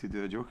I tried to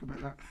do a joke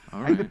about that.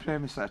 All I think right. the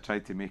premise that I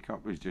tried to make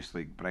up was just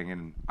like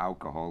bringing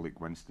alcoholic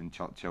Winston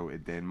Churchill to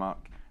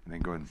Denmark and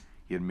then going,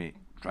 here mate,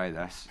 try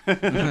this.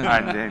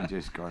 And then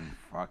just going,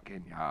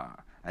 fucking yeah.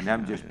 And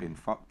them just being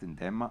fucked in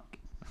Denmark.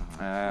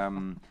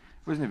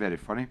 Wasn't very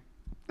funny.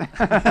 But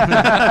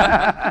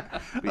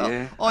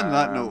yeah, On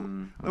that note,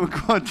 we'll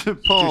go on to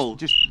Paul.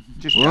 Just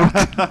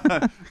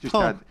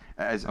Paul. add,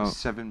 it is a Oh.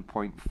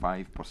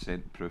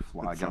 7.5% proof It's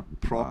lager. a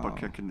proper Wow.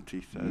 kick in the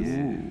teeth.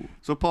 Yeah.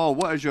 So, Paul,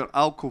 what is your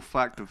alcohol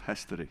fact of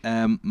history?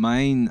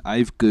 Mine,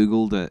 I've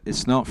googled it.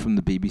 It's not from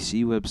the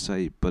BBC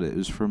website, but it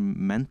was from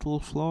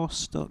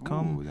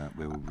mentalfloss.com. Oh, that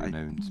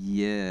well-renowned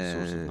Yeah.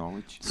 source of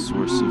knowledge.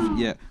 Source of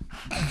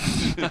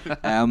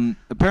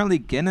apparently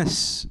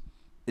Guinness.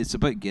 It's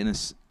about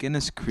Guinness.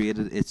 Guinness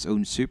created its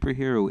own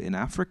superhero in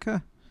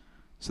Africa,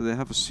 so they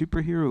have a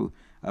superhero.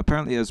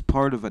 Apparently, as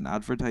part of an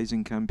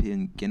advertising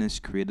campaign, Guinness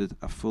created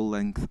a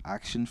full-length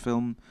action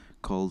film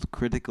called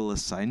Critical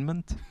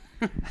Assignment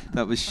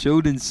that was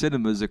showed in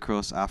cinemas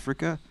across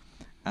Africa.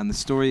 And the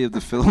story of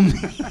the film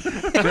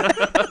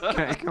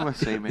Critical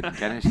assignment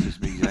Guinness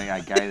just means like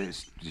a guy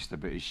that's just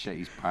about to shit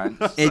his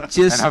pants it and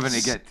just having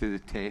to get to the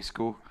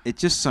Tesco. It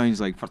just sounds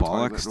like For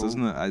toilet bollocks, roll.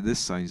 doesn't it? This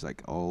sounds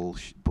like all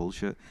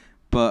bullshit.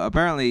 But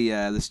apparently,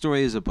 the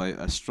story is about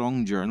a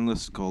strong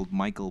journalist called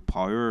Michael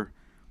Power,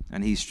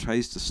 and he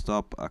tries to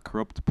stop a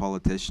corrupt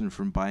politician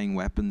from buying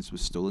weapons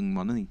with stolen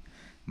money.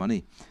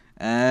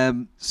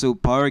 So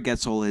Power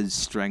gets all his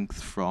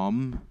strength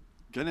from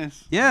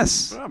Guinness.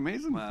 yes, Oh,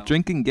 amazing. Wow.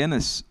 drinking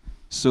Guinness.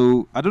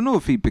 So I don't know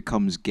if he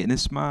becomes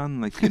Guinness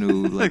man, like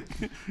like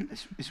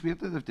It's weird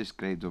that they've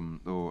described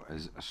him though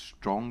as a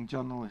strong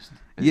journalist.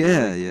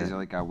 Yeah, Is yeah. he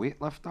like a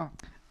weightlifter?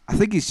 I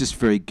think he's just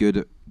very good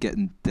at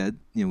getting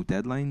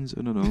deadlines.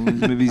 I don't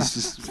know. Maybe he's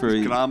just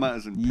very Grammar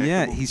is impeccable.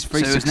 yeah. He's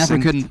very So it's never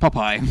succinct. good in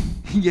Popeye.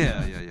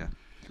 Yeah.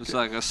 Just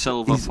like a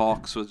silver He's-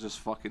 fox with just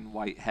fucking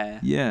white hair.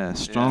 Yeah,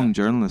 strong Yeah.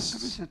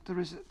 journalist.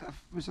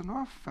 Was there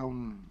not a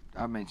film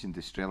I mentioned,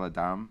 Estrella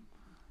Dam?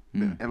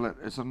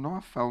 Mm. Is there not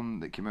a film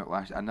that came out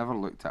last? I never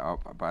looked it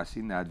up, but I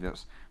seen the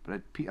adverts. But it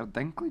had Peter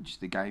Dinklage,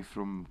 the guy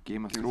from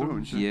Game of Game of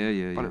Thrones. Thrones,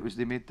 Yeah. But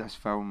they made this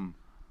film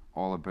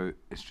all about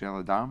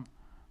Estrella Dam,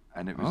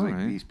 and it was All like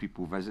right. these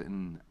people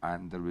visiting,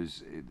 and there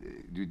was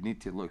you'd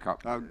need to look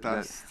up.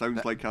 That sounds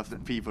that- like a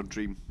fever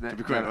dream, to that-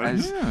 be quite there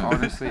honest. is- Yeah.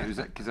 honestly, it was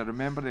because I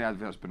remember the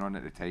adverts been on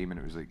at the time, and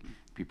it was like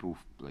people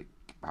like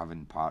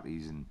having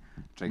parties and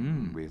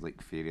drinking with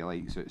like fairy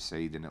lights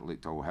outside, and it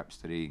looked all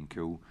hipstery and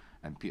cool.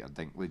 And Peter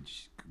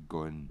Dinklage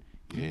going,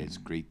 "Yeah, it's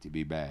great to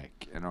be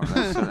back," and all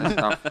that sort of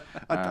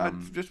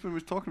stuff. Just when we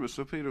was talking about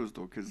superheroes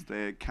though, because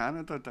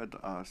Canada did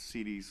a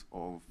series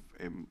of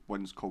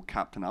ones called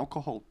Captain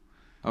Alcohol.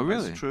 Oh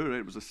really? That's true, right?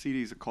 It was a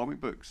series of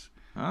comic books,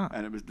 Ah.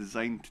 and it was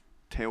designed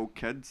tell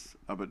kids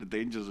about the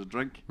dangers of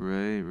drink.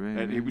 Right.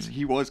 And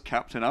he was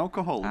Captain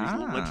Alcohol. He's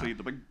Ah. literally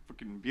the big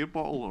fucking beer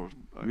bottle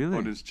Really?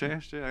 on his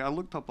chest. Yeah, I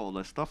looked up all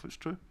this stuff. It's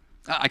true.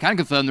 I can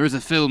confirm there is a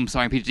film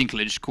starring Peter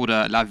Dinklage called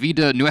La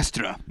Vida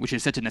Nuestra, which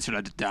is set in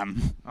Amsterdam.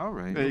 All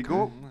right. There you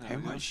go. How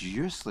much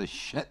useless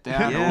shit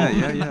there.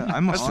 Yeah. I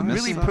must That's have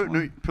missed really that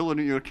pulling one.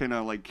 out your kind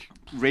of like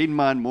Rain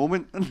Man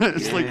moment.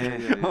 It's like,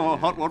 oh,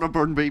 hot water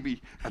burn,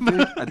 baby.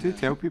 I do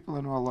tell people I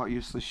know a lot of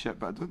useless shit,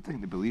 but I don't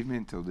think they believe me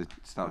until they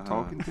start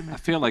talking to me. I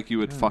feel like you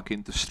would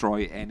fucking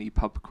destroy any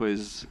pub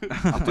quiz.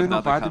 I'm doing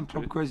not another bad in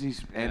country. pub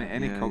quizzes.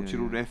 Any Yeah,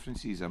 cultural yeah.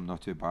 references, I'm not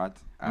too bad.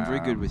 I'm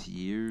very good with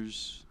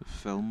years of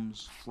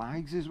films.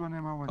 Flags is one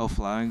of my ones. Oh,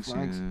 flags.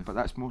 Yeah. But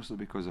that's mostly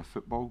because of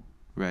football.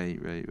 Right.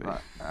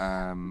 But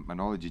my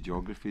knowledge of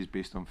geography is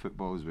based on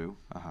football as well.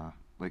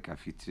 Like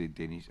if you say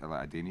Danish,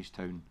 like a Danish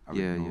town, I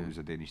would know it was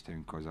a Danish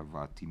town because I've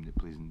a team that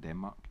plays in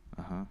Denmark.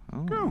 Oh.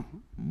 Cool.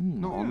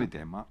 Not only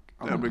Denmark,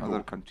 There we other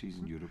go. countries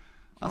in Europe.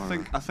 I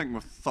think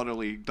we've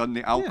thoroughly done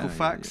the alco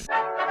facts.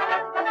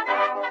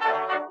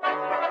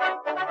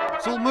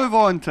 So we'll move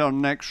on to our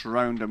next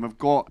round, and we've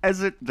got,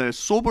 is it the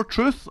sober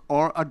truth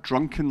or a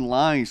drunken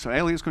lie? So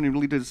Elliot's going to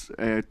lead us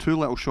two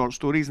little short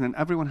stories, and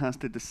then everyone has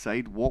to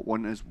decide what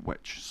one is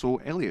which. So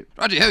Elliot.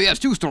 Righty-ho, yes,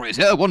 two stories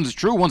here. One's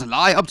true, one's a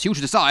lie. Up to you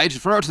to decide, to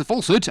refer to the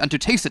falsehood, and to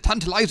taste the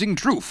tantalizing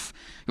truth.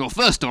 Your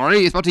first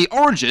story is about the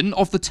origin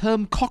of the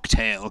term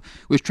cocktail,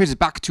 which traces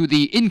back to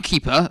the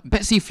innkeeper,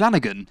 Betsy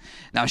Flanagan.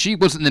 Now, she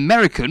was an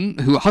American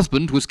whose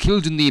husband was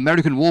killed in the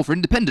American War for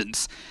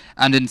Independence,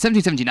 and in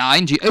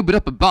 1779 she opened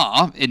up a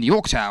bar in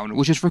Yorktown,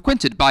 which was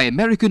frequented by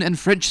American and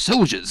French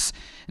soldiers.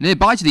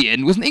 Nearby to the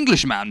inn was an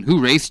Englishman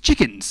who raised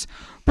chickens.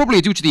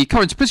 Probably due to the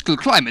current political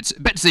climate,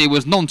 Betsy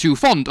was none too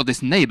fond of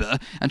this neighbour,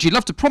 and she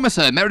loved to promise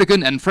her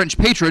American and French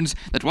patrons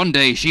that one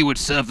day she would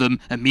serve them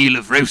a meal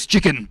of roast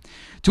chicken.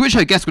 To which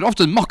her guests would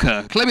often mock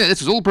her, claiming that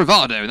this was all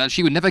bravado and that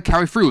she would never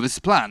carry through with this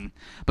plan.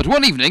 But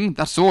one evening,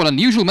 that saw an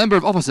unusual number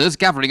of officers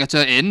gathering at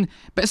her inn,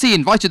 Betsy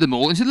invited them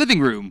all into the living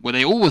room, where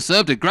they all were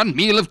served a grand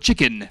meal of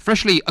chicken,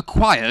 freshly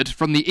acquired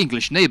from the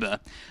English neighbour.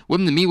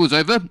 When the meal was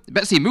over,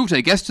 Betsy moved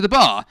her guests to the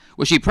bar,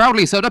 where she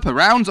proudly served up a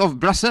round of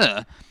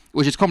brasseur,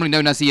 which is commonly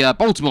known as the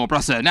Baltimore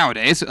brasseur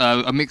nowadays,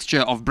 a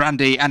mixture of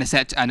brandy,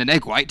 anisette, and an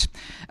egg white.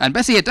 And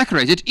Betsy had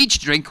decorated each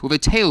drink with a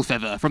tail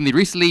feather from the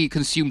recently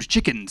consumed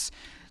chickens.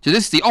 To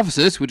this, the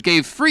officers would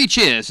give 3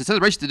 cheers to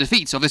celebrate the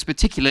defeats of this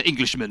particular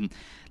Englishman.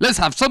 "Let's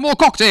have some more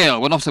cocktail,"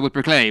 one officer would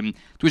proclaim,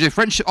 to which a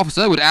French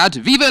officer would add,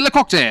 "Vive le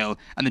cocktail,"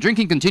 and the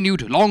drinking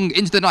continued long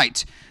into the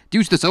night.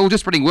 Due to the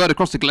soldiers spreading word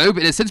across the globe,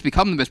 it has since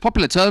become the most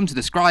popular term to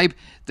describe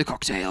the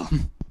cocktail.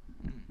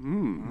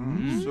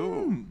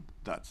 So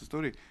that's the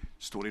story.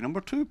 Story number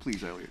 2,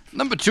 please, Elliot.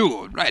 Number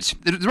 2, right.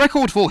 The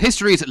record for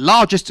history's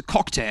largest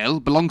cocktail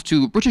belongs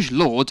to British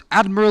Lord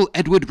Admiral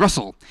Edward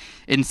Russell.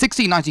 In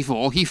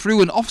 1694, he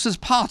threw an officers'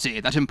 party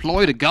that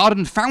employed a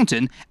garden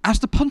fountain as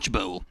the punch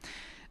bowl.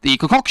 The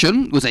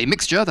concoction was a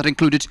mixture that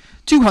included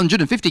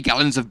 250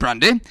 gallons of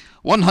brandy,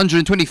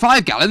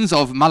 125 gallons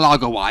of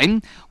Malaga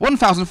wine,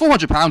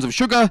 1,400 pounds of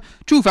sugar,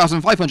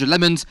 2,500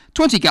 lemons,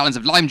 20 gallons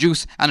of lime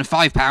juice, and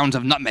 5 pounds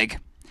of nutmeg.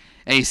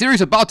 A series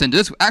of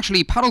bartenders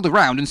actually paddled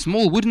around in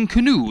small wooden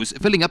canoes,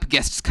 filling up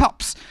guests'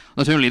 cups.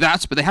 Not only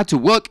that, but they had to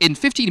work in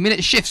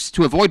 15-minute shifts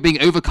to avoid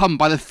being overcome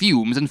by the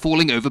fumes and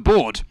falling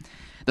overboard.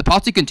 The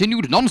party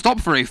continued non-stop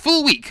for a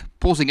full week,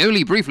 pausing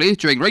only briefly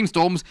during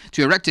rainstorms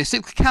to erect a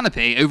silk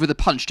canopy over the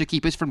punch to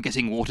keep it from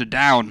getting watered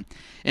down.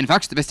 In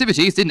fact, the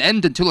festivities didn't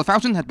end until the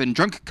fountain had been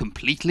drunk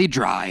completely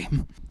dry.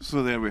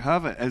 So there we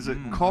have it. Is it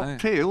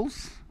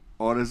cocktails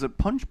or is it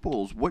punch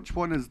bowls? Which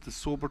one is the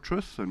sober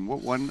truth and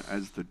what one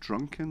is the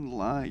drunken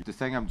lie? The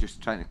thing I'm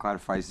just trying to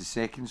clarify is the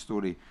second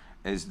story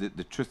is that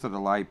the truth or the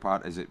lie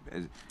part is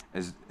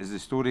the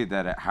story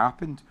that it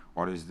happened,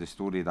 or is the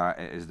story that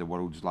it is the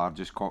world's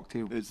largest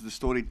cocktail? It's the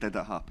story, did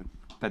it happen?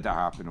 Did that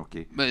happen?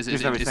 Okay. But is it-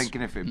 Just I was it's-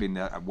 thinking if it had been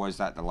was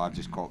that the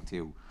largest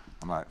cocktail?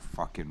 I'm like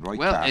fucking Roy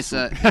Well,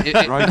 Castle.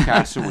 it's Roy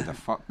Castle would have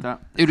fucked that.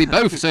 It would be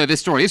both, so if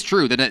this story is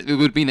true, then it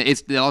would mean that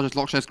it's the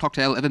largest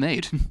cocktail ever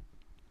made.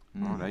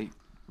 All right.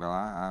 Well,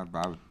 I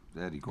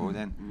there you go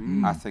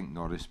then. I think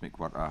Norris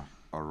McWhirter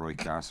or Roy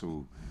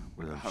Castle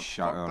would have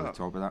shot her on the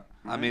top of that.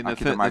 I mean, I if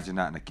could it- imagine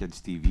that in a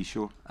kids' TV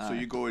show. So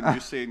you go and you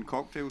saying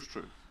cocktails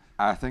true?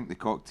 I think the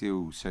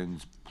cocktail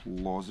sounds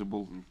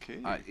plausible.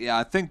 Okay. Yeah,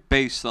 I think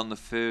based on the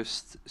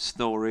first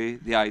story,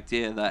 the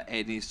idea that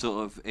any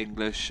sort of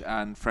English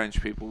and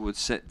French people would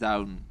sit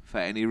down for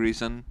any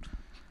reason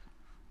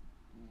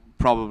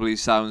probably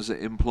sounds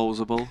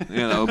implausible.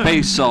 You know,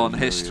 based on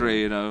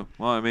history. You know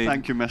what I mean?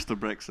 Thank you, Mr.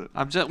 Brexit.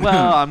 I'm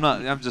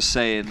just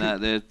saying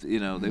that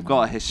they've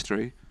got a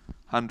history,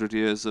 100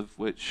 years of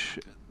which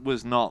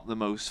was not the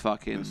most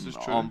fucking This is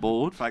true. on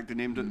board. In fact, they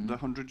named it the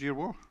 100-Year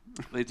War.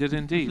 They did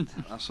indeed.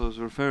 That's what I was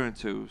referring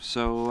to.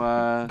 So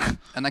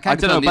And I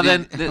don't know, but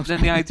then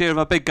the idea of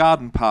a big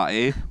garden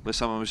party where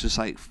someone was just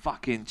like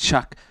fucking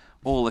chuck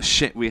all the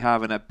shit we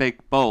have in a big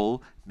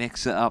bowl,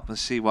 mix it up and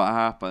see what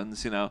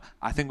happens.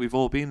 I think we've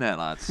all been there,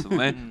 lads.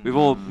 haven't we? We've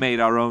all made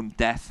our own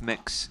death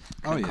mix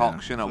Oh, yeah.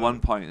 concoction at one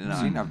point.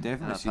 I've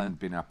definitely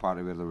been a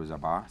party where there was a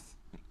bath.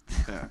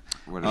 Yeah.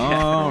 Where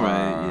Oh,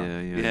 right,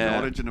 yeah. The Yeah.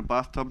 origin of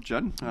bathtub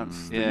gin.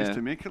 They used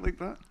to make it like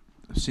that.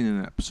 I've seen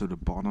an episode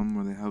of Bottom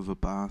where they have a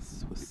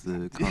bath with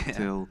the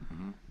cocktail,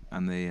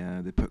 and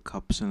they put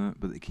cups in it,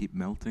 but they keep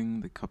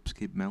melting. The cups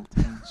keep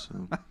melting.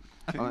 So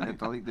I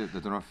like I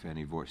don't know if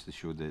any watched the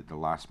show, The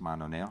Last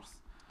Man on Earth.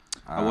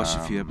 I watched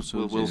a few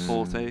episodes. Will yeah.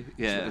 Forte,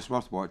 yeah. It's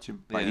worth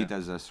watching. But Yeah. he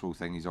does this whole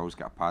thing. He's always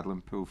got a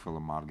paddling pool full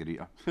of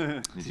margarita. He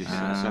just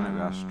sits in it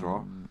with a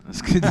straw.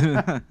 That's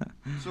good.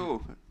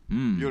 So,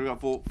 Mm. you're going to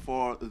vote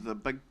for the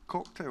big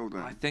cocktail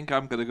then? I think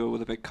I'm gonna go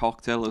with a big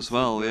cocktail as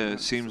well. Yeah,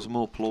 it seems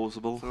more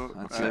plausible. So,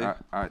 I'd say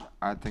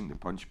I think the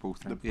punch bowl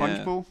thing. The punch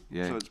Yeah. bowl?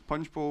 Yeah. So it's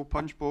punch bowl.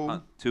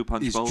 Two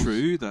punch It's bowls.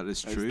 true. That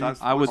is Is true.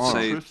 that's I would what's the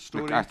say- truth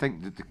story? I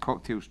think that the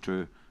cocktail's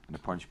true and the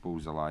punch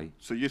bowl's a lie.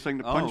 So you think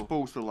the punch Oh.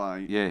 bowl's the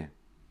lie? Yeah.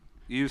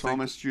 You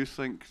Thomas, do you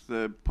think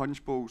the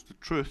punch bowl's the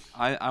truth?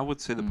 think? I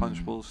would say the punch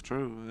Mm. bowl's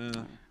true.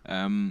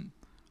 Yeah.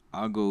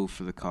 I'll go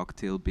for the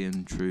cocktail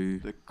being true,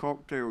 The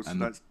cocktail, so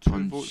and that's the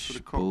 2 votes for the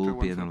punch cocktail, bowl 1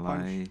 being for a the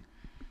punch. lie.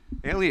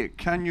 Elliot,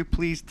 can you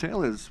please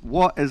tell us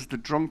what is the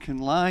drunken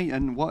lie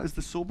and what is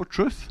the sober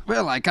truth?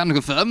 Well, I can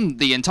confirm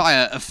the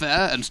entire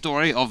affair and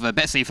story of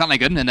Betsy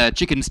Flanagan and her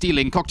chicken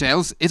stealing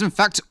cocktails is in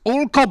fact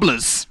all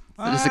cobblers.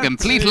 That is a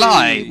complete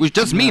lie, which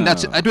does mean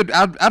that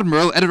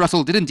Admiral Edward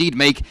Russell did indeed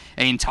make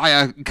an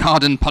entire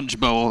garden punch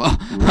bowl.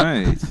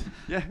 Right.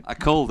 Yeah, I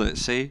called it.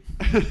 See,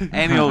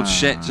 any old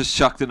shit just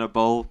chucked in a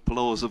bowl,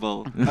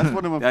 plausible. that's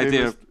one of my The idea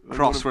favourite. of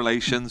cross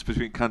relations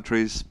between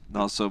countries,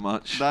 not so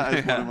much. That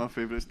is one of my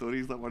favourite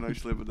stories. That one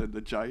actually within the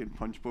giant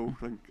punch bowl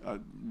thing. I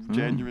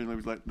genuinely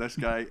was like, this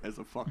guy is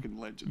a fucking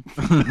legend.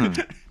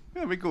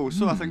 There we go.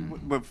 So I think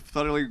we've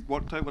thoroughly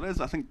worked out what it is.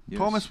 I think Yes.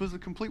 Thomas was the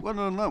complete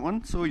winner on that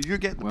one. So you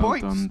get the Well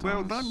points. done,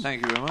 Well Thomas. done.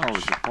 Thank you very much.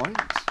 Always the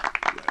points.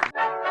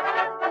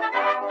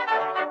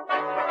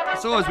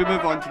 So as we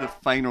move on to the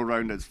final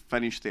round, it's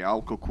finish the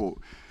alcohol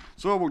quote.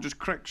 So we'll just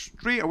crack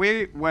straight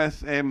away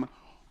with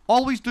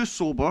always do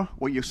sober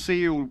what you say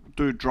you'll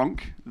do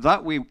drunk.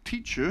 That will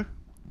teach you.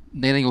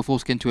 Nailing your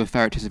foreskin to a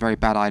ferret is a very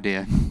bad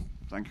idea.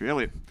 Thank you,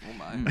 Elliot. Oh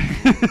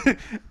my.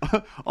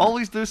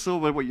 Always do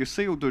sober what you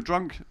say you'll do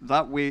drunk.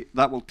 That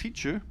will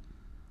teach you.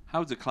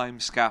 How to climb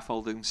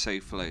scaffolding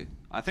safely.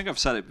 I think I've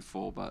said it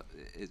before, but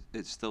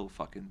it's still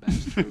fucking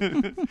best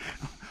true.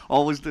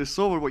 Always do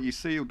sober what you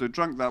say you'll do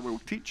drunk. That will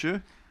teach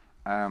you.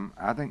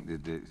 I think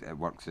that it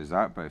works as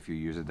that, but if you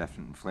use a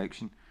different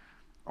inflection,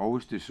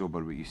 always do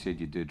sober what you said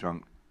you'd do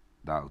drunk.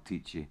 That'll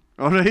teach you.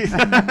 All right.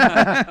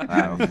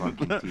 That'll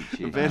fucking teach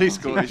you. Very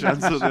Scottish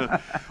answer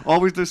there.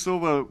 Always do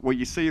sober what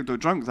you say you'll do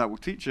drunk. That will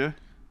teach you.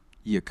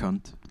 You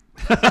cunt.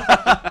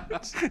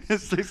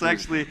 It's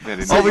actually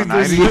Very always Northern do.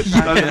 Irish.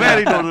 That's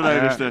very Northern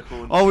Irish Yeah.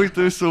 there. Always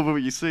do sober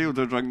what you say you'll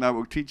do drunk. That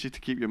will teach you to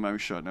keep your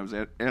mouth shut. And that was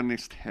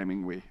Ernest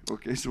Hemingway.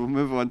 Okay, so we'll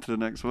move on to the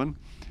next one.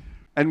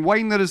 In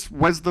wine there is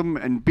wisdom,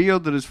 in beer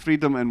there is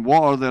freedom, in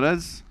water there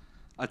is.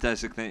 A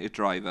designated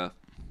driver.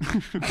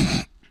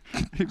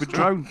 He would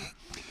drown.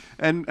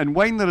 In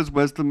wine there is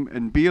wisdom,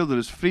 in beer there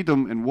is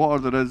freedom, in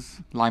water there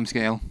is.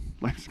 Limescale.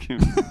 Life's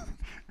game.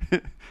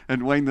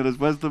 In wine there is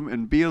wisdom,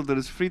 in beer there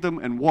is freedom,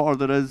 in water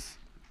there is.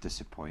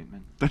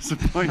 Disappointment.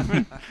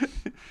 Disappointment.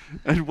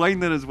 In wine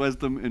there is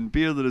wisdom, in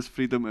beer there is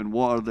freedom, in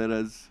water there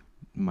is.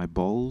 My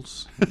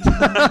balls. Fuck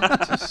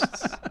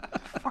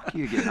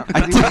you getting up.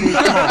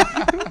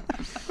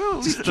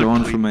 Just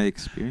drawn from my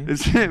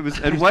experience. It was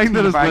in wine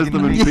there is Back in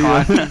wisdom, the in meat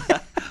beer.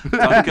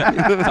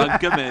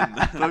 Dunk him in.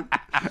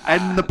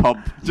 In the pub.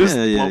 Just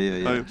Yeah, plop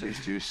yeah. out.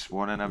 Just you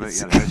swanning about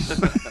your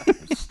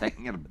house,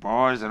 sticking your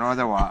balls in all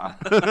the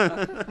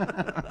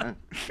water.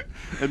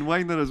 In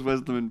wine there is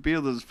wisdom, in beer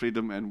there is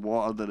freedom, in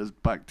water there is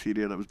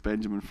bacteria. That was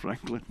Benjamin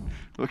Franklin.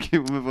 Okay,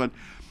 we'll move on.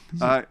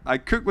 I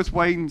cook with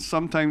wine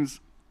sometimes.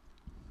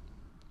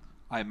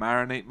 I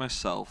marinate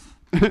myself.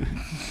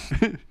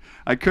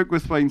 I cook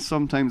with wine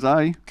sometimes.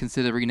 I.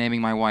 Consider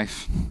renaming my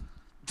wife.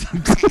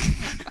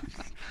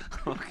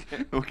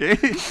 Okay. Okay.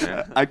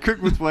 I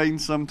cook with wine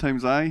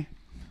sometimes. I.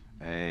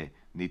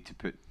 Need to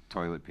put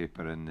toilet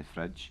paper in the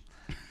fridge.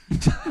 I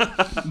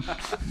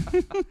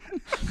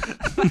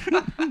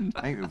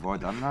think we've all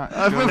done that.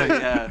 Surely.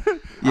 Yeah.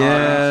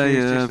 Yeah, It's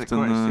yeah, just I've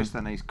done it's that. just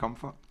a nice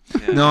comfort.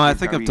 Yeah. No, I Like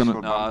think a I've done wee it.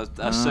 sort No, of-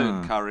 a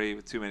certain Ah. curry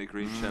with too many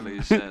green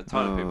chilies. Toilet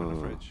paper in the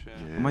fridge. Yeah.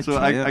 Yeah. I might So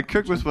try I it.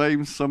 cook with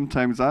wine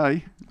sometimes.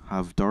 I.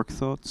 Have dark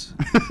thoughts.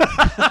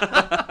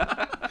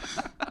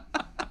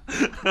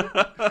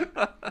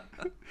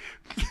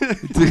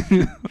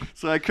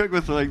 So I cook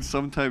with wine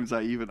sometimes.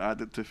 I even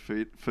add it to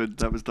food.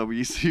 That was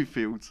W.C.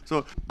 Fields.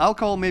 So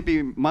alcohol may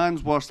be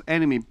man's worst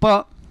enemy,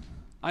 but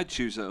I'd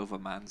choose it over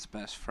man's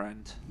best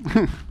friend.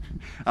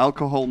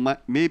 alcohol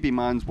may be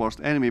man's worst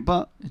enemy,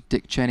 but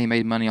Dick Cheney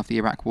made money off the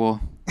Iraq War.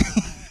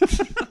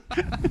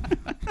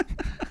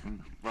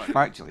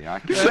 Factually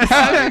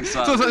accurate.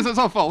 So it's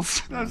all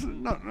false. That's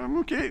not, I'm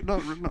okay.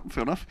 Not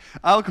fair enough.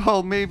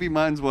 Alcohol may be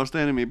man's worst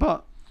enemy,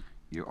 but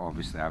You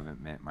obviously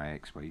haven't met my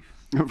ex-wife.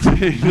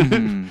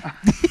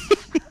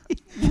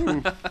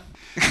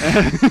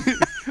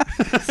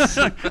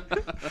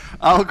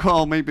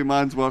 Alcohol may be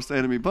man's worst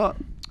enemy, but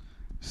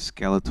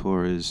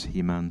Skeletor is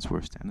He-Man's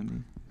worst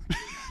enemy.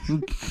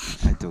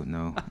 I don't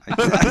know.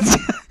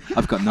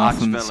 I've got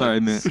nothing. Sorry,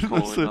 mate.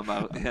 Calling them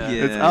out. Yeah.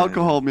 it's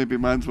alcohol may be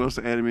man's worst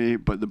enemy,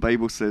 but the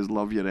Bible says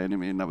love your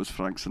enemy, and that was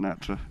Frank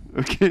Sinatra.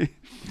 Okay.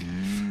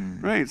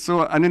 Right,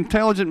 so an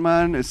intelligent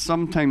man is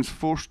sometimes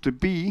forced to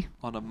be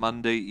On a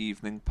Monday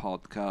evening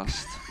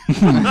podcast.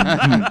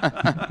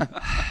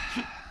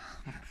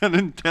 an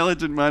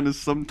intelligent man is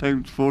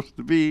sometimes forced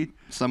to be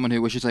Someone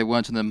who wishes they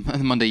weren't in the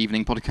Monday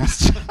evening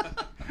podcast.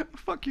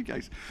 fuck you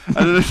guys.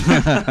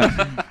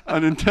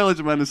 An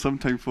intelligent man is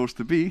sometimes forced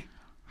to be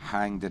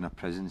Hanged in a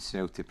prison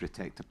cell to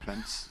protect a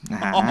prince. Whoa.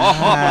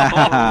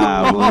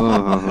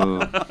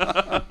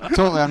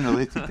 Totally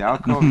unrelated to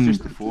alcohol,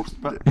 just the forced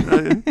bit.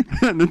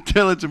 an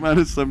intelligent man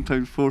is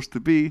sometimes forced to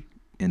be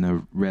In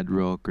a Red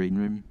Raw green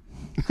room.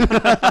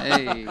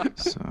 Hey.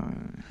 So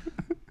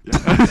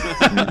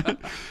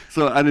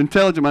So an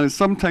intelligent man is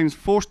sometimes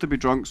forced to be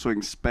drunk so he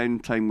can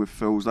spend time with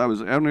fools. That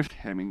was Ernest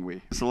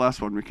Hemingway. It's the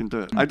last one, we can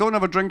do it. I don't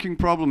have a drinking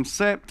problem,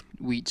 except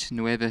Wheat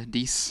nueve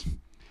dis.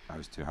 That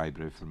was too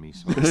highbrow for me.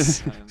 So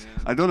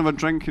I don't have a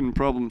drinking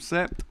problem,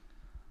 except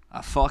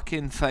I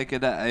fucking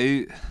figured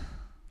it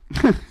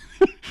out. I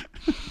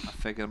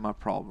figured my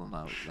problem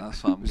out.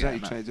 That's what I'm was that you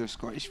getting tried at. to do a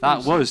Scottish That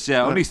voice? was,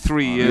 yeah, only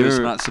 3 years,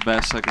 and Your- that's the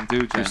best I can do,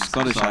 your James.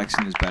 Scottish Sorry.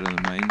 accent is better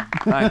than mine.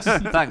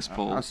 Thanks,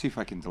 Paul. I'll see if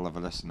I can deliver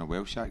this in a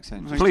Welsh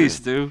accent. Please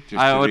do.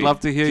 just I to would love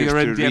to hear just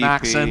your to Indian repay-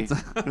 accent.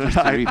 Just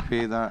to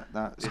repay that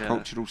Yeah.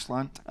 cultural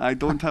slant. I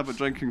don't have a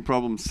drinking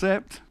problem,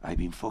 except I've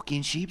been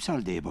fucking sheeps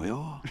all day, boy.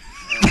 Oh.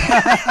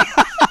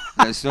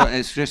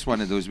 It's just one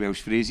of those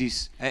Welsh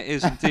phrases. It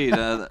is indeed.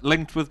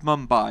 Linked with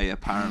Mumbai,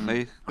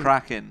 apparently.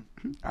 Cracking.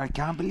 I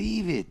can't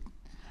believe it.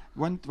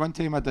 One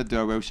time I did do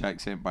a Welsh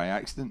accent by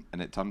accident,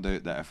 and it turned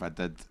out that if I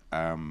did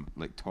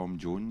like Tom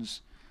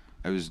Jones,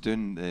 I was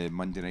doing the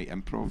Monday Night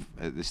Improv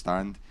at the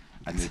Stand,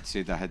 and they'd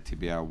said I had to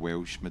be a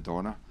Welsh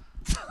Madonna.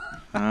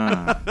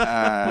 Ah.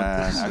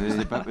 And I was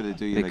the bit where they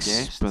do your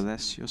guest,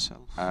 Express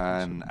yourself.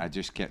 and I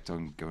just kept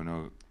on going.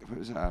 Oh, what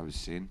was it I was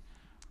saying?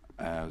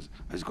 I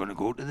was going to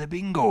go to the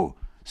bingo,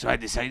 so I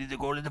decided to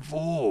go to the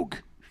Vogue.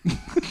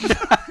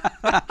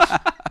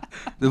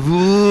 The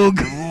Vogue.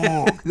 The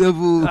Vogue. The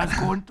Vogue. Let's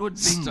go into a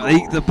bingo.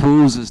 Strike the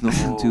pose, there's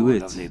nothing to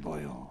it. Lovely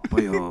boy.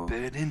 Boy-o.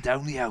 Burning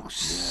down the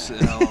house.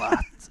 And all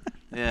that.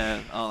 Yeah,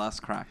 oh, that's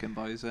cracking,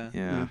 boys.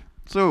 Yeah.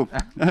 so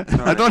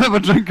I don't have a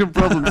drinking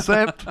problem,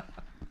 except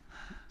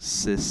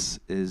Cis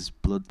is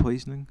blood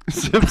poisoning.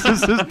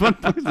 This is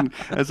blood poison.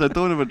 As I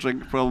don't have a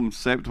drinking problem,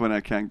 except when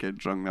I can't get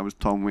drunk. That was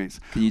Tom Waits.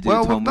 Can you do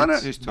Well, Tom we've done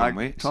Waits? it. Who's Tom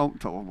Waits?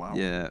 Tom, wow.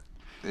 Yeah.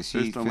 Is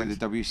Who's he Tom for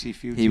the Waits? WC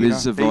Field? He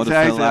was a He's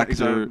vaudeville a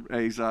actor.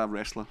 he's a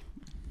wrestler.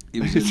 He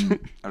was in.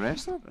 a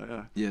wrestler.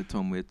 Yeah,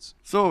 Tom Waits.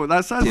 So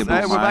that's us. Table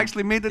We've man.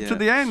 actually made it to Yeah.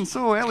 the end.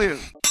 So Elliot,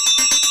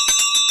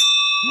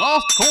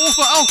 Last call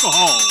for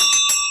alcohol.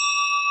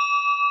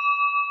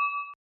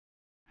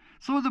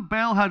 so the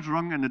bell has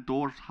rung and the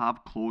doors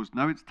have closed.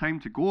 Now it's time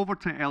to go over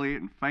to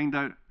Elliot and find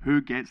out who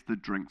gets the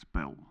drinks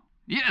bill.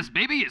 Yes,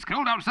 baby, it's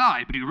cold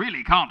outside, but you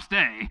really can't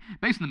stay.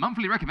 Based on the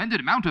monthly recommended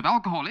amount of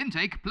alcohol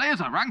intake, players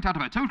are ranked out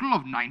of a total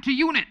of 90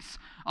 units.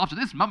 After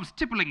this month's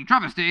tippling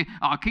travesty,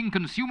 our king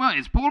consumer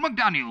is Paul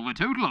McDaniel with a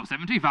total of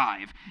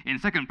 75. In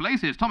second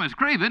place is Thomas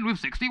Craven with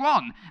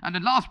 61. And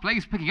in last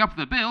place, picking up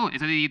the bill, is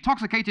the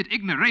intoxicated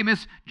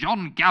ignoramus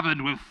John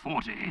Gavin with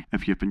 40.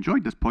 If you've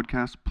enjoyed this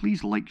podcast,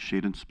 please like,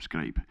 share and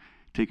subscribe.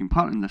 Taking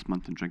part in this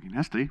month in drinking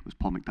history was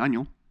Paul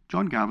McDaniel,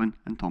 John Gavin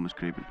and Thomas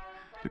Craven.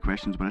 The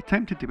questions were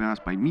attempted to be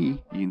asked by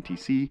me, Ian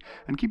TC,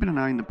 and keeping an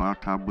eye on the bar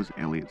tab was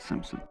Elliot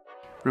Simpson.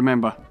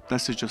 Remember,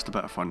 this is just a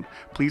bit of fun.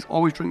 Please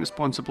always drink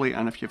responsibly,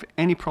 and if you have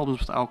any problems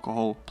with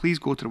alcohol, please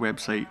go to the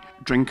website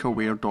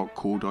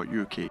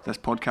drinkaware.co.uk. This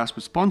podcast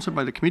was sponsored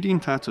by the Comedian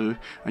Tattoo,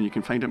 and you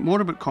can find out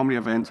more about comedy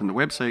events on the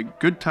website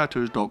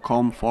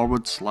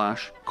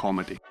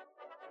goodtattoos.com/comedy.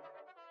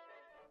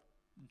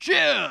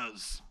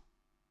 Cheers!